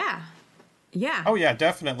home. Yeah. Yeah. Oh, yeah,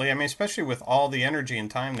 definitely. I mean, especially with all the energy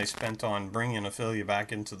and time they spent on bringing Ophelia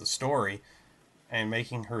back into the story and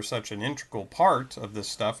making her such an integral part of this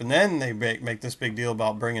stuff. And then they make this big deal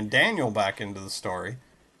about bringing Daniel back into the story.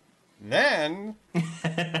 Then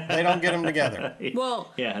they don't get them together.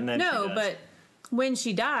 Well, Yeah, and then she no, does. but when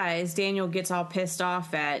she dies, Daniel gets all pissed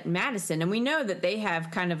off at Madison, and we know that they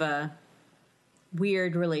have kind of a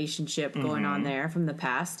weird relationship going on there from the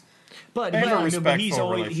past. But, They have a but respectful he's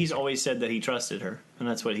relationship. always said that he trusted her, and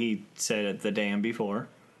that's what he said at the dam before.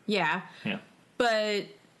 Yeah, Yeah. but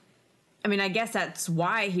I mean, I guess that's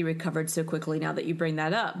why he recovered so quickly. Now that you bring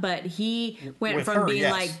that up, but he went With from her, being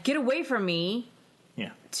yes. like, "Get away from me,"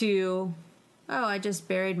 Yeah. to, "Oh, I just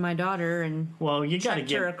buried my daughter and Well, you got to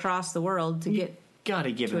chucked her give across the world to get." give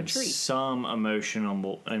to a him tree. some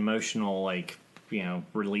emotional like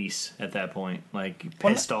release at that point, like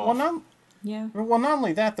pissed off. Yeah. Well, not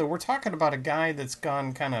only that, though, we're talking about a guy that's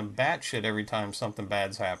gone kind of batshit every time something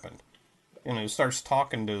bad's happened. Starts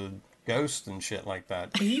talking to ghosts and shit like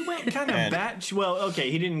that. He went kind of And- batch. Well, okay,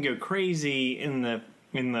 he didn't go crazy in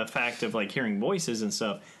the fact of like hearing voices and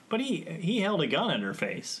stuff, but he held a gun at her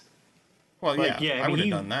face. Well, Like, yeah, yeah, I I mean, would have he-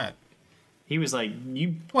 done that. He was like,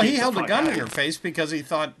 "You." Well, get he the held a fuck gun out in of her here." face because he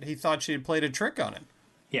thought she had played a trick on him,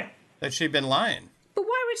 Yeah. that she'd been lying. But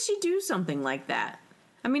why would she do something like that?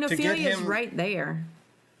 I mean, get Ophelia's him- right there.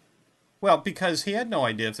 Well, because he had no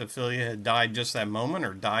idea if Ophelia had died just that moment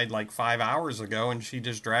or died like 5 hours ago, and she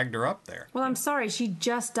just dragged her up there. Well, I'm sorry, she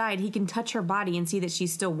just died. He can touch her body and see that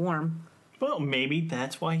she's still warm. Well, maybe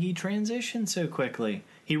that's why he transitioned so quickly.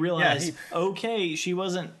 He realized, okay, she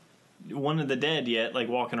wasn't one of the dead yet, like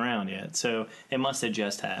walking around yet, so it must have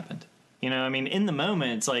just happened. I mean, in the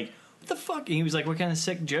moment, it's like, what the fuck? And he was like, what kind of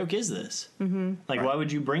sick joke is this? Mm-hmm. Like, why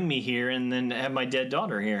would you bring me here and then have my dead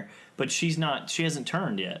daughter here? But she hasn't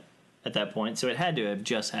turned yet at that point, so it had to have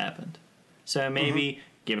just happened. So maybe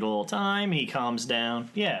give it a little time, he calms down.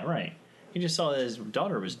 Yeah, right. He just saw that his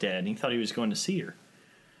daughter was dead, and he thought he was going to see her.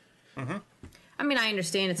 I mean, I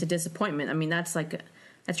understand it's a disappointment. I mean, that's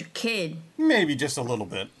your kid. Maybe just a little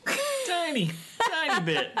bit. Tiny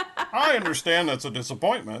bit. I understand that's a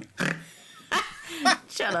disappointment.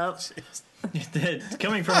 Shut up.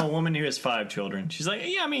 Coming from a woman who has 5 children, she's like,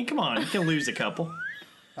 yeah, I mean, come on, you can lose a couple.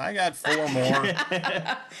 I got 4 more.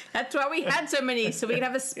 That's why we had so many, so we could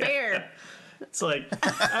have a spare. It's like,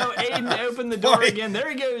 oh, Aiden opened the door Boy. again. There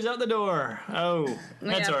he goes, out the door. Oh,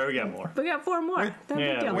 that's Yeah. all right, we got more. We got 4 more. No big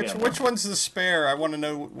Yeah, deal. we- Which one's the spare? I want to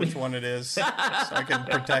know which one it is so I can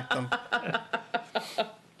protect them.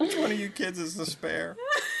 Which one of you kids is the spare?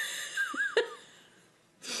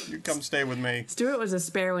 You come stay with me. Stuart was a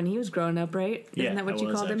spare when he was growing up, right? Isn't that what I you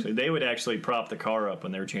was called actually. him? They would actually prop the car up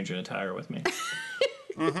when they were changing a tire with me.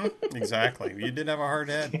 Exactly. You did have a hard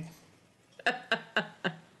head.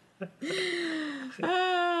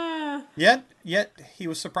 Ah. Yet he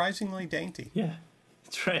was surprisingly dainty. Yeah,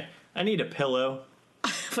 that's right. I need a pillow.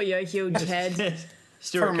 For your huge head.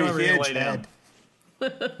 Stuart, For come me, over here and huge lay head.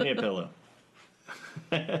 down. Need a pillow.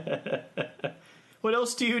 What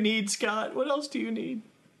else do you need, Scott? What else do you need?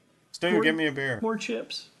 Stu, give me a beer. More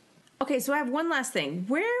chips. Okay, so I have one last thing.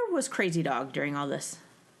 Where was Crazy Dog during all this?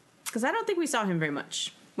 Because I don't think we saw him very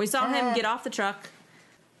much. We saw him get off the truck.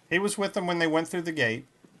 He was with them when they went through the gate.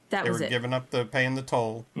 That They was were it. giving up paying the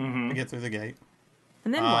toll to get through the gate.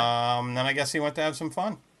 And then what? Then I guess he went to have some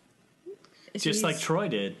fun. Just like Troy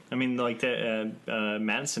did. I mean, like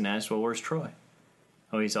Madison asked, well, where's Troy?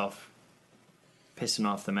 Oh, he's off pissing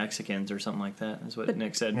off the Mexicans or something like that. Is what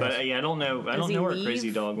Nick said. But yeah, I don't know. I don't know where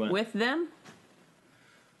Crazy Dog went with them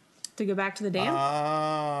to go back to the dam.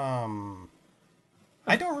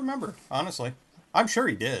 I don't remember, honestly. I'm sure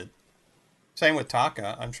he did. Same with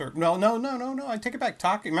Taka. I'm sure. No. I take it back.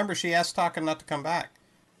 Taka. Remember, she asked Taka not to come back.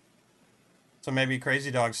 So maybe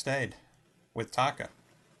Crazy Dog stayed with Taka.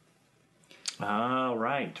 Oh,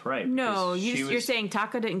 right. No, you're saying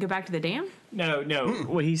Taka didn't go back to the dam? No.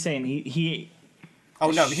 What he's saying, he.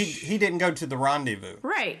 Oh no, he didn't go to the rendezvous.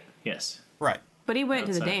 Right. Yes. Right. But he went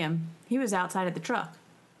to the Outside. dam. He was outside at the truck.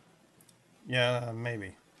 Yeah,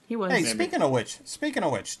 maybe. He was. Hey, speaking of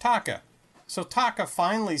which, Taka. So Taka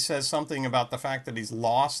finally says something about the fact that he's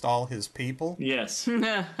lost all his people. Yes. I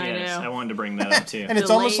Yes. know. I wanted to bring that up too. And it's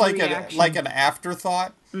Delayed almost like reaction. an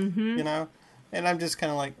afterthought, you know? And I'm just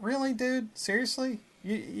kind of like, really, dude? Seriously?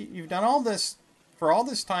 You've done all this, for all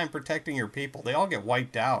this time protecting your people. They all get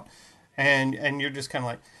wiped out. And you're just kind of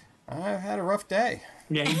like, I've had a rough day.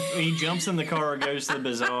 Yeah, he jumps in the car, goes to the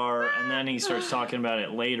bazaar, and then he starts talking about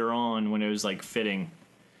it later on when it was like fitting.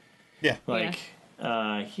 Yeah. Like,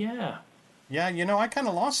 yeah. Yeah, I kind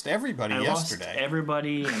of lost everybody yesterday. Lost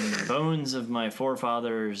everybody and the bones of my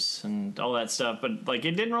forefathers and all that stuff, but like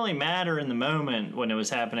it didn't really matter in the moment when it was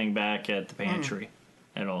happening back at the pantry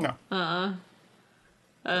at all. No.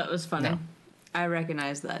 It was funny. No. I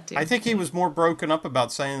recognize that too. I think he was more broken up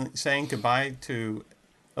about saying goodbye to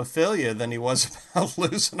Ophelia than he was about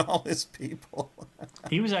losing all his people.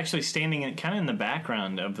 He was actually standing kind of in the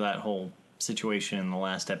background of that whole situation in the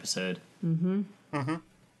last episode.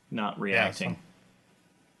 Not reacting.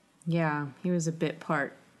 Yeah, he was a bit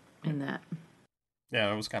part in that.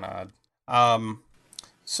 Yeah, it was kind of odd.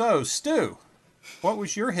 So, Stu, what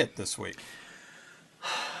was your hit this week?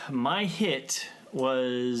 My hit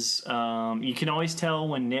was, you can always tell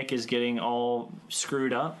when Nick is getting all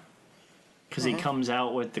screwed up because he comes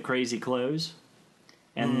out with the crazy clothes.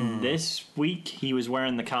 And this week, he was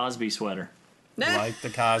wearing the Cosby sweater. Like the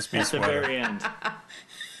Cosby At the sweater. very end.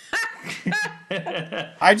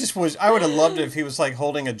 I would have loved it if he was like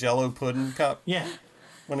holding a Jello pudding cup Yeah.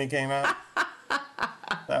 when he came out.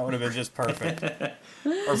 That would have been just perfect.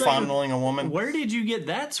 Or fondling a woman. Where did you get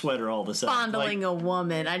that sweater all of a sudden? Fondling a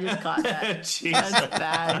woman. I just caught that. Jeez. That's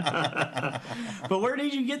bad. But where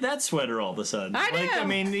did you get that sweater all of a sudden? I Like, know. I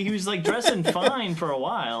mean, he was like dressing fine for a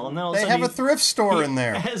while, and then all of a They sudden have a thrift store in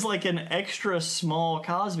there. has like an extra small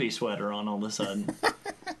Cosby sweater on all of a sudden.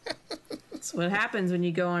 That's what happens when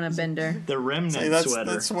you go on a bender. The remnant Hey,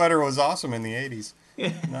 sweater. that sweater was awesome in the 80s.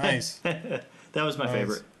 Nice. That was my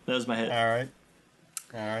favorite. That was my hit. All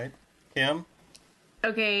right. Kim?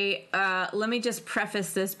 Okay, let me just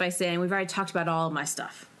preface this by saying we've already talked about all of my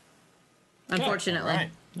stuff. Unfortunately. All right.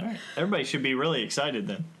 All right. Everybody should be really excited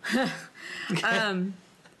then.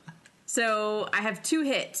 So I have two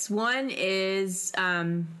hits. One is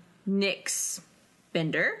Nick's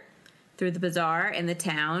bender through the bazaar in the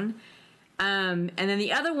town. And then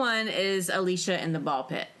the other one is Alicia in the ball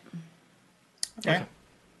pit. Okay.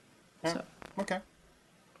 So, Okay.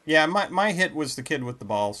 Yeah, my hit was the kid with the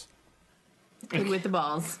balls. kid with the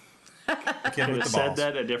balls. The kid I with would the have said balls.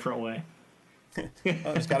 that a different way.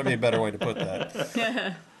 There's got to be a better way to put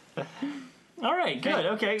that. All right, good.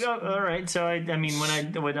 Okay, all right. So I mean,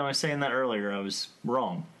 when I was saying that earlier, I was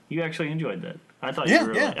wrong. You actually enjoyed that. I thought you Yeah,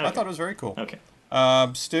 were yeah. really, I thought it was very cool. Okay.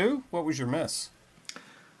 Stu, what was your miss?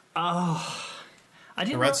 I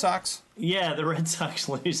didn't The Red Sox? Yeah, the Red Sox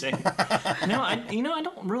losing. No, I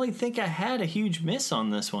don't really think I had a huge miss on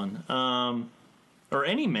this one, or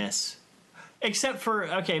any miss, except for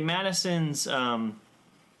Madison's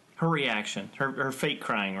her reaction, her fake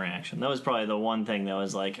crying reaction. That was probably the one thing that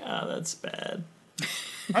was like, oh, that's bad.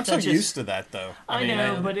 I'm so used to that, though. I mean,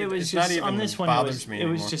 know, but it was it's just not even on this one. bothers me It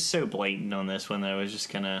was anymore. just so blatant on this one that I was just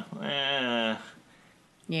kind of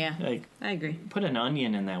Yeah, like I agree. put an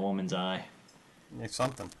onion in that woman's eye. It's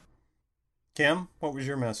something. Kim, what was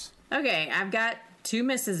your miss? Okay, I've got two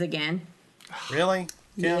misses again. Really?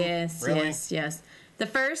 Kim? Yes, Really? yes. The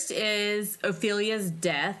first is Ophelia's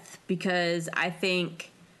death because I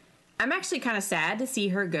think I'm actually kind of sad to see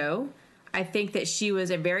her go. I think that she was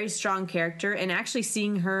a very strong character, and actually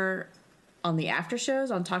seeing her on the after shows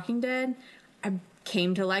on Talking Dead, I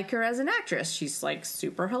came to like her as an actress. She's like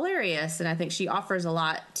super hilarious, and I think she offers a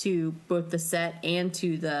lot to both the set and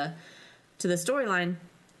to the storyline.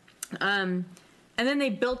 And then they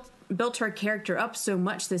built her character up so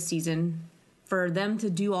much this season. For them to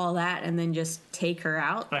do all that and then just take her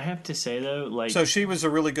out. I have to say though, like, So she was a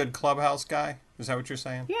really good clubhouse guy? Is that what you're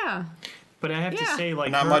saying? Yeah. but I have to Yeah. say,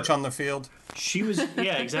 like, Not her- much on the field? She was,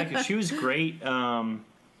 yeah, exactly. She was great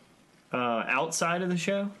outside of the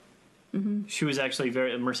show. She was actually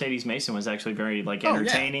Mercedes Mason was actually very like Oh, yeah.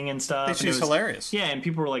 entertaining and stuff. I think and it she's was- hilarious. Yeah, and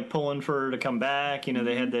people were like pulling for her to come back. You know,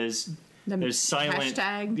 they had those silent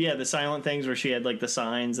hashtag. Yeah, the silent things where she had like the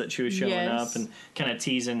signs that she was showing Yes. up and kind of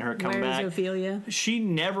teasing her Where's comeback. Ophelia? She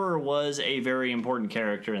never was a very important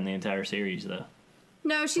character in the entire series, though.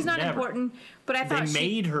 No, she's not Never. important. But I thought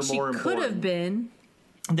made her she more could have important. been.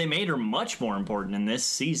 They made her much more important in this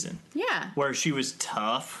season, Yeah. where she was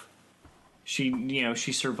tough.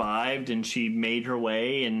 She survived and she made her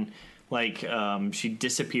way, and like she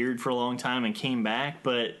disappeared for a long time and came back.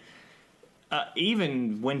 But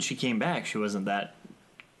even when she came back, she wasn't that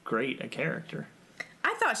great a character.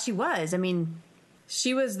 I thought she was. I mean,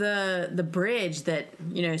 she was the bridge that,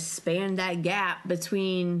 spanned that gap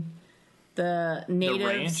between the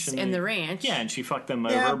natives and the ranch. Yeah, and she fucked them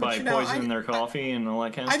Yeah, over but by you know, poisoning their coffee and all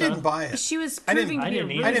that kind of I stuff. didn't buy it. She was I didn't- proving to I be a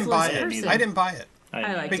didn't either. I didn't buy ruthless it. person. I didn't buy it.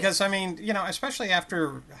 I liked Because, I mean, especially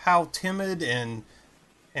after how timid and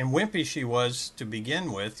wimpy she was to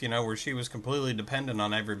begin with, where she was completely dependent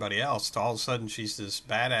on everybody else, to all of a sudden she's this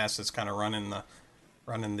badass that's kind of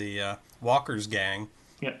running the Walker's gang.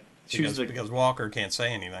 Yep. She was Because Walker can't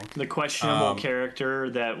say anything. the questionable character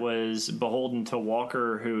that was beholden to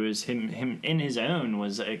Walker, who is him in his own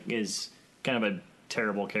is kind of a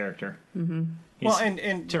terrible character. Mm-hmm. Well,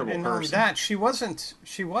 and terrible not only person. that, she wasn't,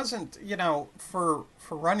 for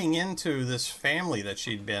running into this family that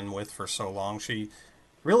she'd been with for so long, she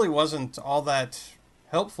really wasn't all that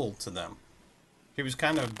helpful to them. She was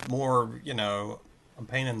kind of more, a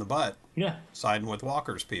pain in the butt, Yeah. siding with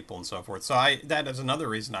Walker's people and so forth. So that is another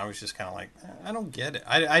reason I was just kind of like, I don't get it.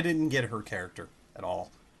 I didn't get her character at all.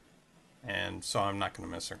 And so I'm not going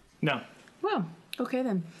to miss her. No. Well, okay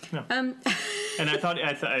then. No. And I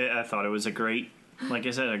thought it was a great, like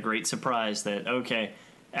I said, a great surprise that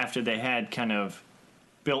after they had kind of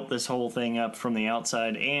built this whole thing up from the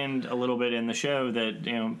outside and a little bit in the show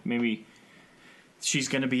that maybe she's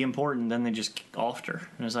going to be important, then they just offed her,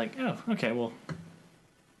 and I was like, oh, okay, well,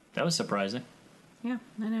 that was surprising. Yeah,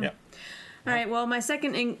 I know. Yeah. All right. Well, my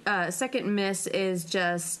second miss is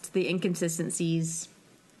just the inconsistencies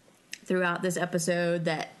throughout this episode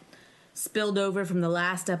that spilled over from the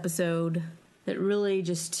last episode that really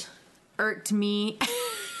just irked me.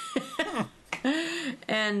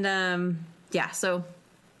 And so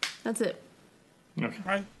that's it. Okay.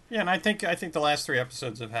 Right. Yeah, and I think the last 3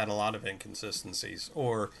 episodes have had a lot of inconsistencies,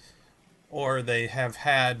 or they have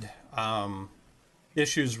had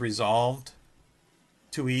issues resolved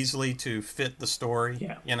too easily to fit the story.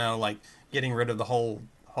 Yeah. Like getting rid of the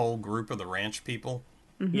whole group of the ranch people.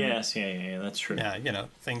 Mm-hmm. Yes, yeah, that's true. Yeah,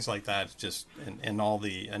 things like that. Just and all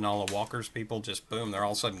the Walker's people, just boom, they're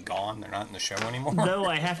all of a sudden gone. They're not in the show anymore. Though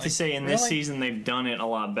I have to say, in this really? season, they've done it a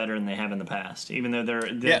lot better than they have in the past. Even though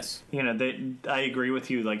Yes. I agree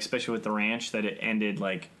with you, like especially with the ranch, that it ended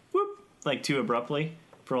like too abruptly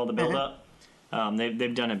for all the build up.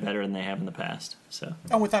 They've done it better than they have in the past. So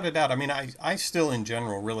Oh, without a doubt. I mean, I still in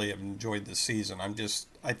general really have enjoyed this season.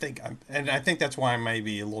 I think that's why I may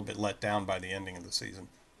be a little bit let down by the ending of the season.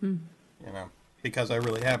 Because I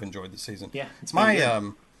really have enjoyed the season. Yeah, it's been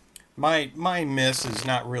good. My miss is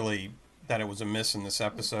not really that it was a miss in this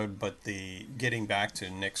episode, but the getting back to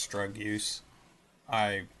Nick's drug use.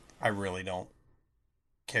 I really don't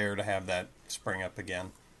care to have that spring up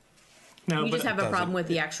again. no, You but just have a problem with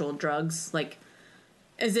the actual drugs. Like,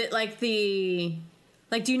 is it like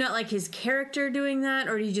do you not like his character doing that,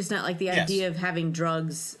 or do you just not like the Yes. idea of having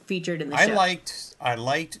drugs featured in the I show?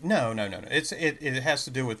 liked no. It has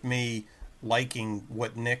to do with me liking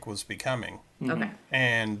what Nick was becoming. Okay.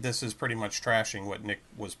 And this is pretty much trashing what Nick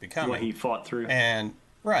was becoming. what he fought through. And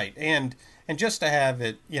right, and just to have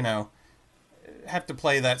it, have to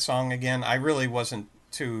play that song again. I really wasn't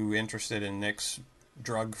too interested in Nick's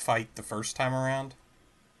drug fight the first time around,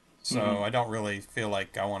 so I don't really feel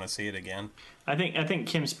like I want to see it again. I think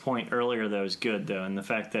Kim's point earlier though is good though, and the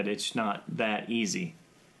fact that it's not that easy.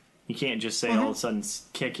 You can't just say all of a sudden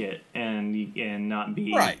kick it and not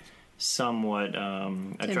be Right. somewhat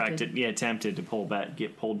attracted, tempted to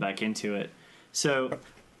get pulled back into it. So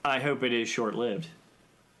I hope it is short lived.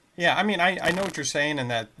 Yeah, I mean, I know what you're saying, and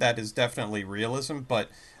that is definitely realism, but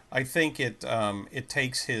I think it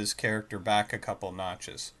takes his character back a couple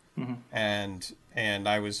notches. And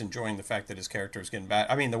I was enjoying the fact that his character was getting back.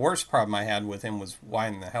 I mean, the worst problem I had with him was why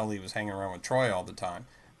in the hell he was hanging around with Troy all the time.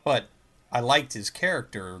 But I liked his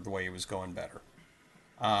character the way he was going better.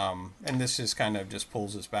 And this just kind of just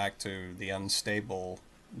pulls us back to the unstable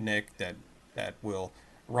Nick that will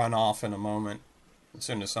run off in a moment as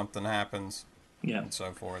soon as something happens. Yeah. And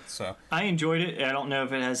so forth. So I enjoyed it. I don't know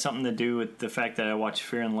if it has something to do with the fact that I watched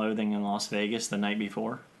Fear and Loathing in Las Vegas the night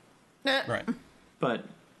before. Right. but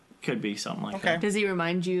could be something like Okay. Does he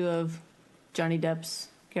remind you of Johnny Depp's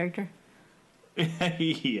character? that.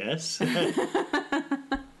 Yes.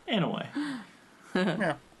 In a way.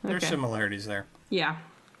 Yeah. There's Okay. similarities there. Yeah.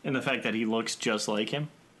 And the fact that he looks just like him.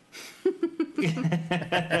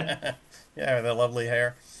 Yeah, the lovely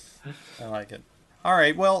hair. I like it. All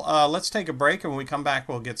right, well, let's take a break, and when we come back,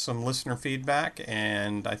 we'll get some listener feedback,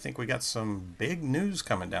 and I think we got some big news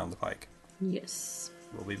coming down the pike. Yes.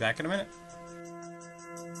 We'll be back in a minute.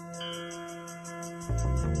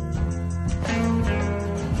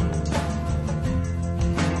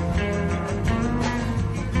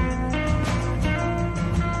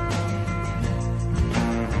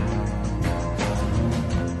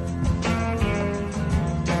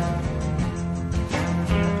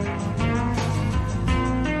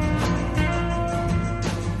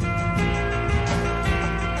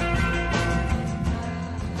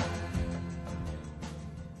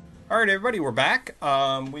 All right, everybody, we're back.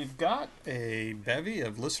 We've got a bevy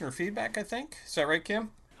of listener feedback, I think. Is that right,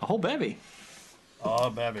 Kim? A whole bevy. Oh,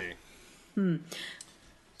 bevy.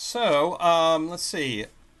 So, let's see.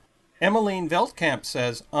 Emmeline Veldkamp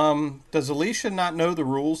says, does Alicia not know the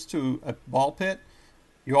rules to a ball pit?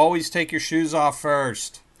 You always take your shoes off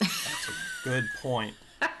first. That's a good point.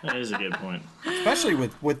 That is a good point. Especially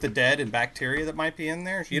with the dead and bacteria that might be in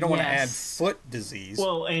there. You don't want to add Yes. foot disease.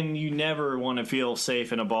 Well, and you never want to feel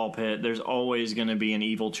safe in a ball pit. There's always going to be an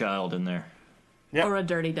evil child in there. Yep. Or a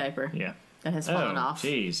dirty diaper Yeah. that has fallen off.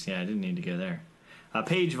 Jeez. Yeah, I didn't need to go there.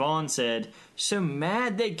 Paige Vaughn said, so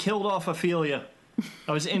mad they killed off Ophelia.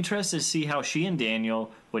 I was interested to see how she and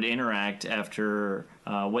Daniel would interact after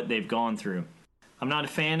what they've gone through. I'm not a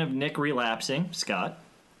fan of Nick relapsing, Scott.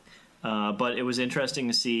 But it was interesting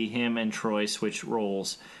to see him and Troy switch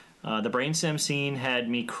roles. The brainstem scene had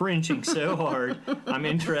me cringing so hard. I'm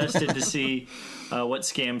interested to see what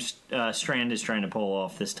scam Strand is trying to pull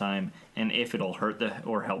off this time, and if it'll hurt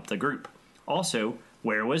or help the group. Also,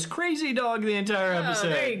 where was Crazy Dog the entire episode?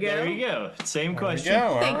 there you go. There you go. Same question. Go,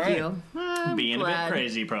 all Thank right. you. I'm Being glad. a bit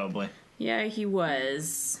crazy, probably. Yeah, he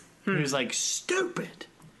was. He was like, stupid.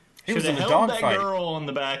 He was Should in have a held that dogfight. girl on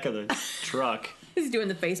the back of the truck. He's doing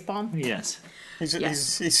the face palm. Yes.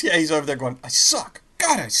 He's over there going, I suck.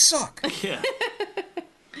 God, I suck. Yeah.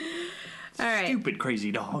 All right. Stupid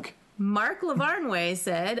Crazy Dog. Mark Lavarnway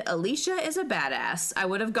said, Alicia is a badass. I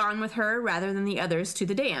would have gone with her rather than the others to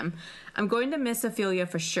the dam. I'm going to miss Ophelia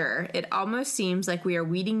for sure. It almost seems like we are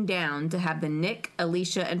weeding down to have the Nick,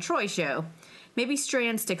 Alicia, and Troy show. Maybe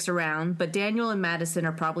Strand sticks around, but Daniel and Madison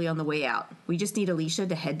are probably on the way out. We just need Alicia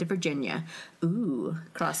to head to Virginia. Ooh,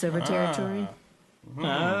 crossover territory.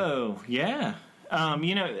 Oh, yeah.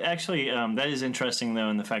 Actually, that is interesting, though,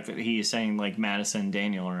 in the fact that he is saying, like, Madison and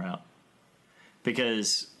Daniel are out.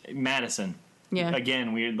 Because Madison, Yeah.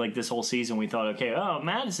 again, we like this whole season, we thought, okay,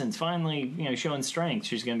 Madison's finally, showing strength.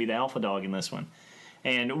 She's going to be the alpha dog in this one.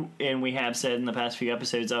 And we have said in the past few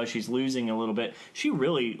episodes, she's losing a little bit. She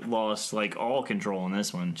really lost, like, all control in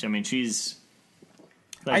this one. I mean, she's...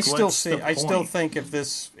 Like, I still what's the still point? think if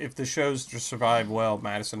the show's to survive well,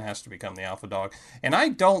 Madison has to become the alpha dog. And I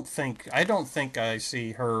don't think I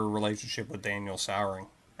see her relationship with Daniel souring,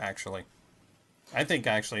 actually. I think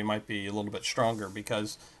actually it might be a little bit stronger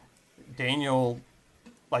because Daniel,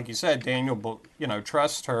 like you said,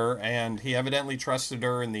 trusts her, and he evidently trusted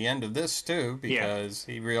her in the end of this too, because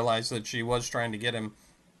he realized that she was trying to get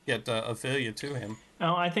Ophelia to him.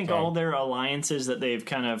 Oh, I think all their alliances that they've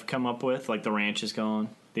kind of come up with, like the ranch is gone,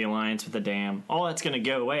 the alliance with the dam, all that's going to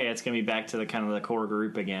go away. It's going to be back to the kind of the core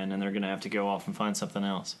group again, and they're going to have to go off and find something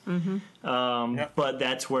else. Mm-hmm. But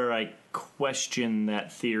that's where I question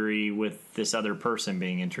that theory with this other person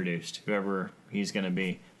being introduced, whoever he's going to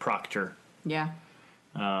be, Proctor. Yeah.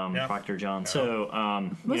 Proctor John. So,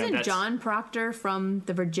 Wasn't that's, John Proctor from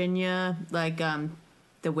the Virginia,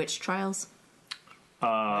 the witch trials? That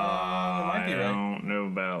might be I right. don't know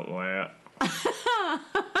about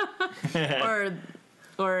that.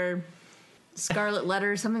 or Scarlet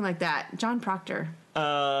Letter, something like that. John Proctor.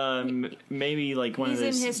 Maybe like one He's of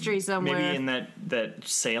those. in history somewhere. Maybe in that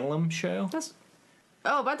Salem show.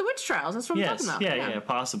 About the witch trials. That's what I'm Yes, talking about. yeah,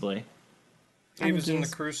 possibly. He was in the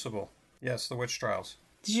Yes. Crucible. Yes, the witch trials.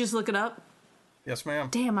 Did you just look it up? Yes, ma'am.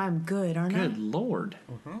 Damn, I'm good, aren't Good I? lord!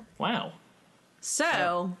 Wow.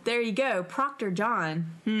 So, there you go. Proctor John.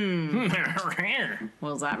 What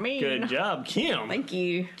does that mean? Good job, Kim. Thank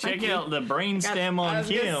you. Check out the brainstem I on was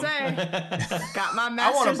gonna Kim. say, got my want a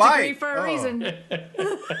master's bite. degree for a reason.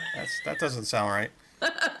 That doesn't sound right.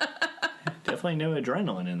 Definitely no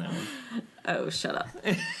adrenaline in that one. Oh, shut up.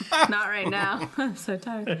 Not right now. I'm so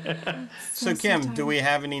tired. So, Kim, do we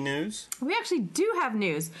have any news? We actually do have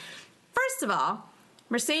news. First of all,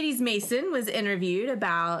 Mercedes Mason was interviewed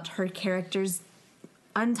about her character's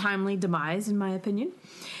untimely demise, in my opinion,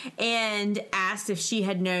 and asked if she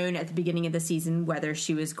had known at the beginning of the season whether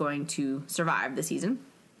she was going to survive the season.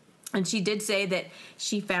 And she did say that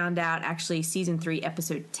she found out actually season 3,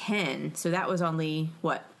 episode 10. So that was only,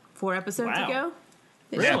 4 episodes ago?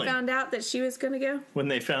 That Really? she found out that she was going to go? When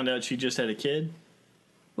they found out she just had a kid?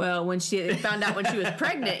 Well, when she found out when she was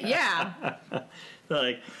pregnant, yeah. They're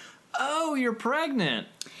like, oh, you're pregnant.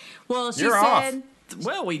 Well, she You're said... off.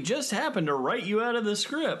 Well, we just happened to write you out of the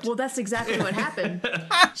script. Well, that's exactly what happened.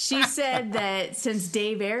 She said that since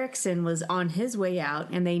Dave Erickson was on his way out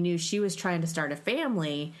and they knew she was trying to start a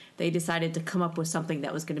family, they decided to come up with something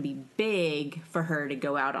that was going to be big for her to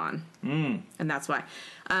go out on. And that's why.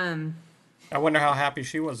 I wonder how happy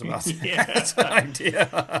she was about that. Yeah. That's an idea.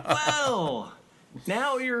 Well,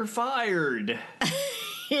 now you're fired.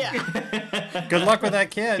 Yeah, Good luck with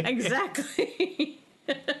that kid. exactly.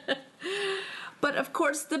 But of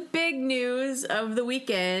course, the big news of the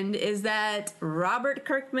weekend is that Robert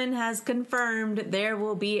Kirkman has confirmed there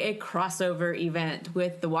will be a crossover event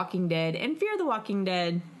with The Walking Dead and Fear the Walking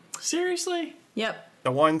Dead. Seriously? Yep.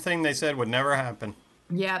 The one thing they said would never happen.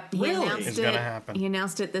 Yep. He Really? announced It's it. gonna happen. He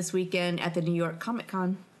announced it this weekend at the New York Comic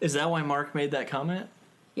Con. Is that why Mark made that comment?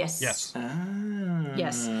 Yes. Yes.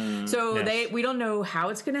 Yes. So Yes. we don't know how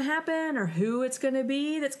it's going to happen or who it's going to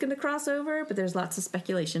be that's going to cross over, but there's lots of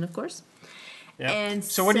speculation, of course. Yeah. And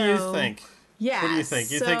So what do you so- think? Yeah. What do you think?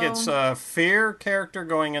 You think it's a Fear character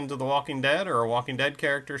going into The Walking Dead or a Walking Dead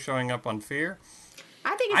character showing up on Fear?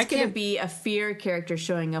 I think I it's going to can't- be a Fear character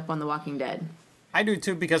showing up on The Walking Dead. I do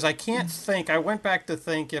too, because I can't think. I went back to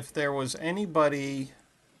think if there was anybody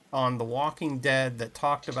on The Walking Dead that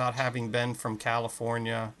talked about having been from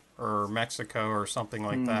California or Mexico or something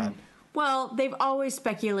like that. Well, they've always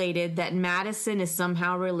speculated that Madison is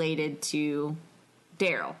somehow related to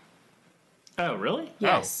Daryl. Oh, really?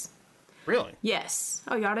 Yes. Really? Yes.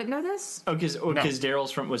 Oh, y'all didn't know this? Oh, because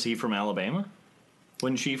Daryl's from, was he from Alabama?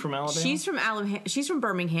 Wasn't she from Alabama? She's from She's from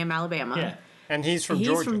Birmingham, Alabama. Yeah. And he's from He's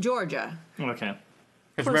Georgia. from Georgia. Okay. Because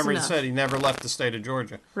Close remember, enough. he said he never left the state of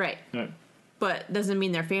Georgia. Right. Right. But doesn't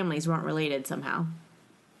mean their families weren't related somehow.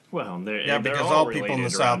 Well, they're Yeah, they're because all all people in the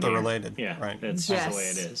related South around are here. related. Yeah, Right. That's Yes. just the way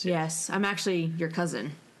it is. Yes. I'm actually your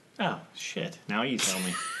cousin. Oh, shit. Now you tell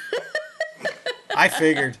me. I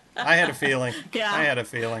figured. I had a feeling. Yeah. I had a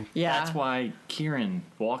feeling. Yeah. That's why Kieran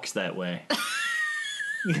walks that way.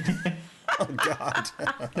 Oh, God.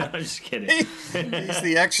 No, I'm just kidding. He's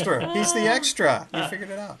the extra. He's the extra. You figured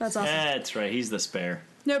it out. That's awesome. That's right. He's the spare.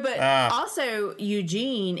 No, but Ah. also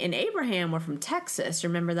Eugene and Abraham were from Texas.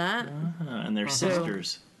 Remember that? And they're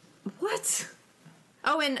sisters. What?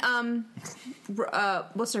 Oh, and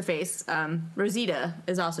what's her face? Rosita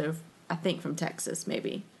is also, I think, from Texas,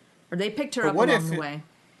 maybe, or they picked her But up what along if the it- way.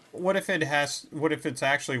 What if it has? What if it's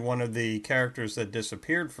actually one of the characters that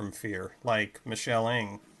disappeared from Fear, like Michelle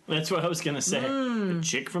Ng? That's what I was going to say. The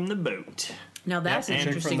chick from the boat. Now that's an chick from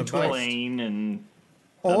interesting the twist. Plane and...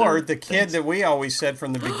 Or Other the kid things. that we always said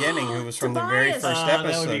from the beginning, who was from the very Tobias. first that would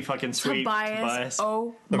be episode. fucking sweet. Tobias.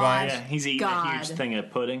 Oh Tobias. my Yeah, he's eating God. a huge thing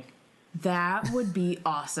of pudding. That would be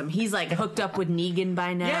awesome. He's like hooked up with Negan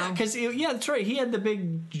by now. Yeah, because that's right. He had the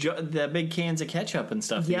big cans of ketchup and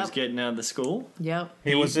stuff he was Yep. getting out of the school. Yep.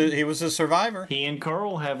 He was a survivor. He and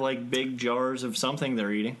Carl have like big jars of something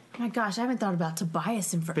they're eating. Oh my gosh, I haven't thought about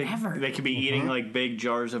Tobias in Big, forever. they could be eating like big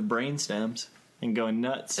jars of brain stems and going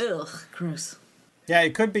nuts. Ugh, gross. Yeah,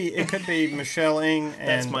 it could be Michelle Ng and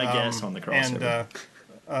That's my guess on the crossover.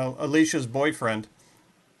 and Alicia's boyfriend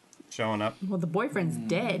showing up. Well, the boyfriend's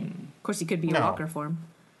dead. Of course, he could be a No. walker for him.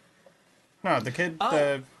 No, the kid.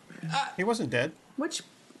 He wasn't dead. Which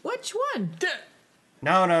one?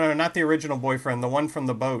 No, not the original boyfriend. The one from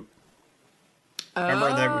the boat.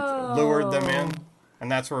 Remember they lured them in, and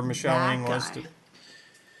that's where Michelle That Ng was. guy.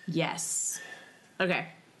 Yes. Okay.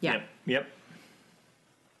 Yeah. Yep.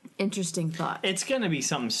 Interesting thought. It's gonna be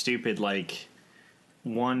something stupid like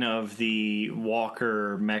one of the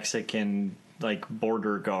Walker Mexican like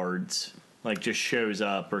border guards like just shows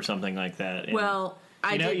up or something like that. And, Well,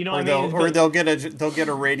 I did. you know Or what I mean? they'll get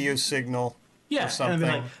a radio signal. yeah, or and something. they'll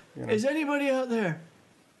be like, you know. is anybody out there?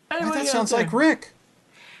 Anybody That out sounds there? like Rick.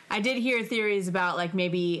 I did hear theories about like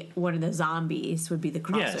maybe one of the zombies would be the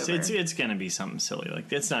crossover. Yes, it's gonna be something silly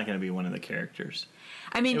like it's not gonna be one of the characters.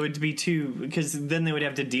 I mean, It would be too because then they would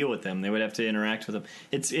have to deal with them. They would have to interact with them.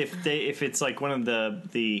 It's if it's like one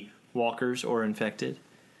of the walkers or infected,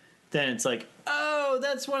 then it's like, oh, oh,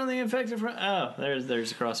 that's one of the infected from. Oh, there's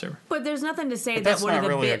a crossover. But there's nothing to say But that that's one of not the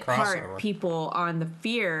really a bit part crossover. people on the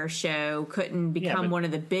Fear show couldn't become but- one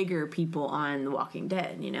of the bigger people on The Walking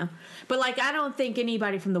Dead, you know? But, like, I don't think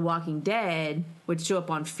anybody from The Walking Dead would show up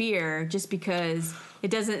on Fear just because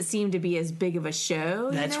it doesn't seem to be as big of a show.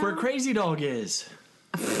 That's you know? where Crazy Dog is.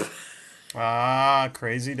 Ah,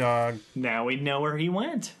 Crazy Dog. Now we know where he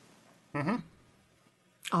went.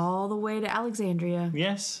 All the way to Alexandria.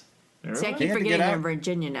 Yes. There See, I it was. keep had to forgetting get they're out. in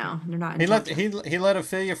Virginia now. They're not in He let Georgia, he let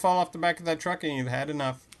Ophelia fall off the back of that truck, and he'd had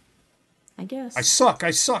enough. I guess. I suck,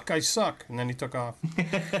 I suck, I suck, and then he took off.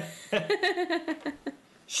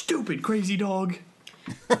 Stupid Crazy Dog.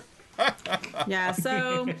 Yeah,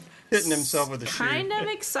 so Hitting himself with a shoe. kind of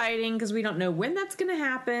exciting because we don't know when that's going to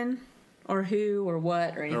happen or who or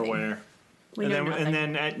what or anything. Or where. We and know then, nothing.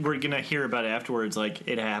 and then we're going to hear about it afterwards, like,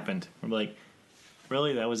 it happened. We're like,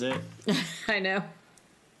 really? That was it? I know.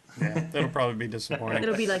 Yeah, that'll probably be disappointing.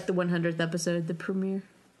 It'll be like the 100th episode, the premiere.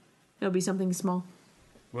 It'll be something small.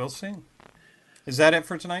 We'll see. Is that it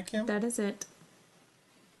for tonight, Kim? That is it.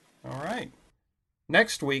 All right.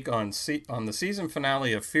 Next week on the season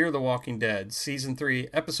finale of Fear the Walking Dead, Season 3,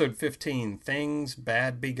 Episode 15, Things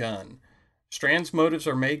Bad Begun. Strand's motives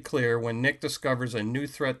are made clear when Nick discovers a new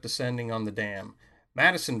threat descending on the dam.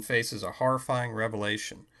 Madison faces a horrifying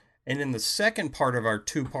revelation. And in the second part of our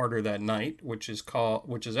two-parter that night, which is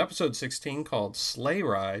Episode 16 called Sleigh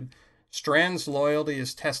Ride, Strand's loyalty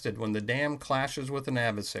is tested when the dam clashes with an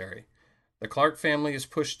adversary. The Clark family is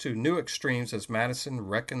pushed to new extremes as Madison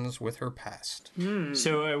reckons with her past.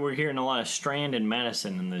 So we're hearing a lot of Strand and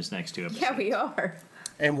Madison in those next two episodes. Yeah, we are.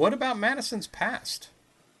 And what about Madison's past?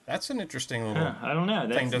 That's an interesting little I don't know.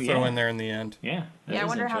 thing to throw in there in the end. Yeah. that Yeah, I is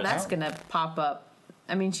wonder how that's interesting. going to pop up.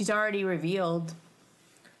 I mean, she's already revealed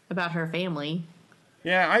about her family.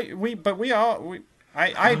 Yeah, I've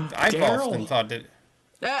Daryl. often thought that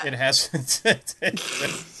Ah, it has.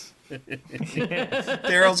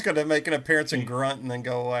 Daryl's going to make an appearance and grunt and then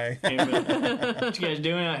go away. Hey, but what you guys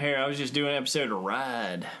doing out here? I was just doing an episode of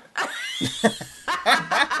Ride.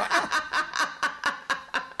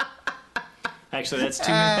 Actually,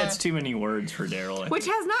 that's too many words for Daryl. which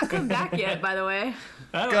has not come back yet, by the way.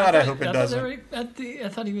 God, I hope it doesn't. I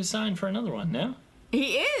thought he was signed for another one. No.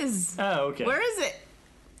 He is. Oh, okay. Where is it?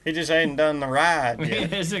 He just ain't done the ride He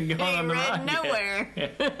yet. isn't going Ain't on the read ride yet. nowhere.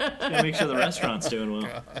 Gotta make sure the restaurant's doing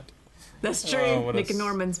well. That's true. Oh, what a Nick and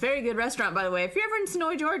Norman's very good restaurant, by the way. If you're ever in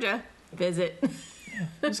Sonoy, Georgia, visit.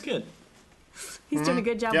 It's good. He's doing a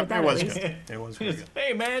good job Yep, with that, it was at least. good. It was really good.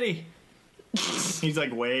 Hey, Maddie. He's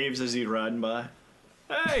like waves as he's riding by.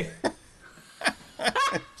 Hey.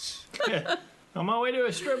 On my way to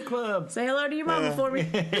a strip club. Say hello to your mama for me.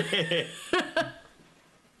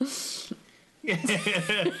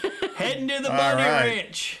 Heading to the All bunny right.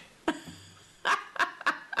 ranch.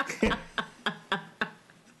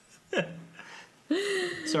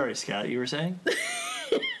 Sorry, Scott, you were saying?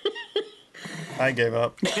 I gave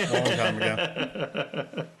up a long time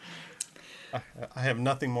ago. I have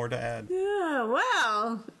nothing more to add. Oh,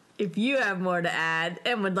 well, if you have more to add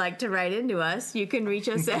and would like to write into us, you can reach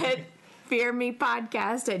us at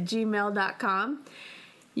fearmepodcast@gmail.com.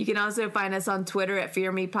 You can also find us on Twitter at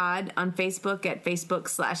fearmepod, on Facebook at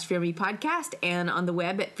Facebook/fearmepodcast, and on the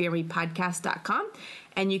web at fearmepodcast.com.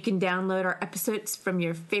 And you can download our episodes from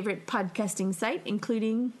your favorite podcasting site,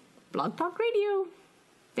 including Blog Talk Radio.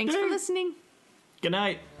 Thanks for listening. Good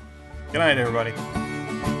night. Good night, everybody.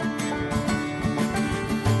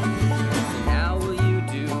 Now will you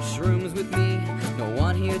do shrooms with me? No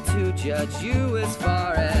one here to judge you as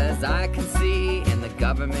far as I can see, and the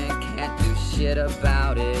government can't do shit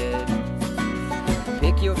about it.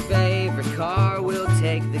 Pick your favorite car, we'll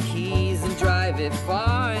take the keys and drive it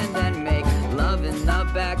far, and then make love in the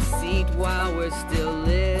back seat while we're still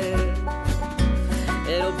lit.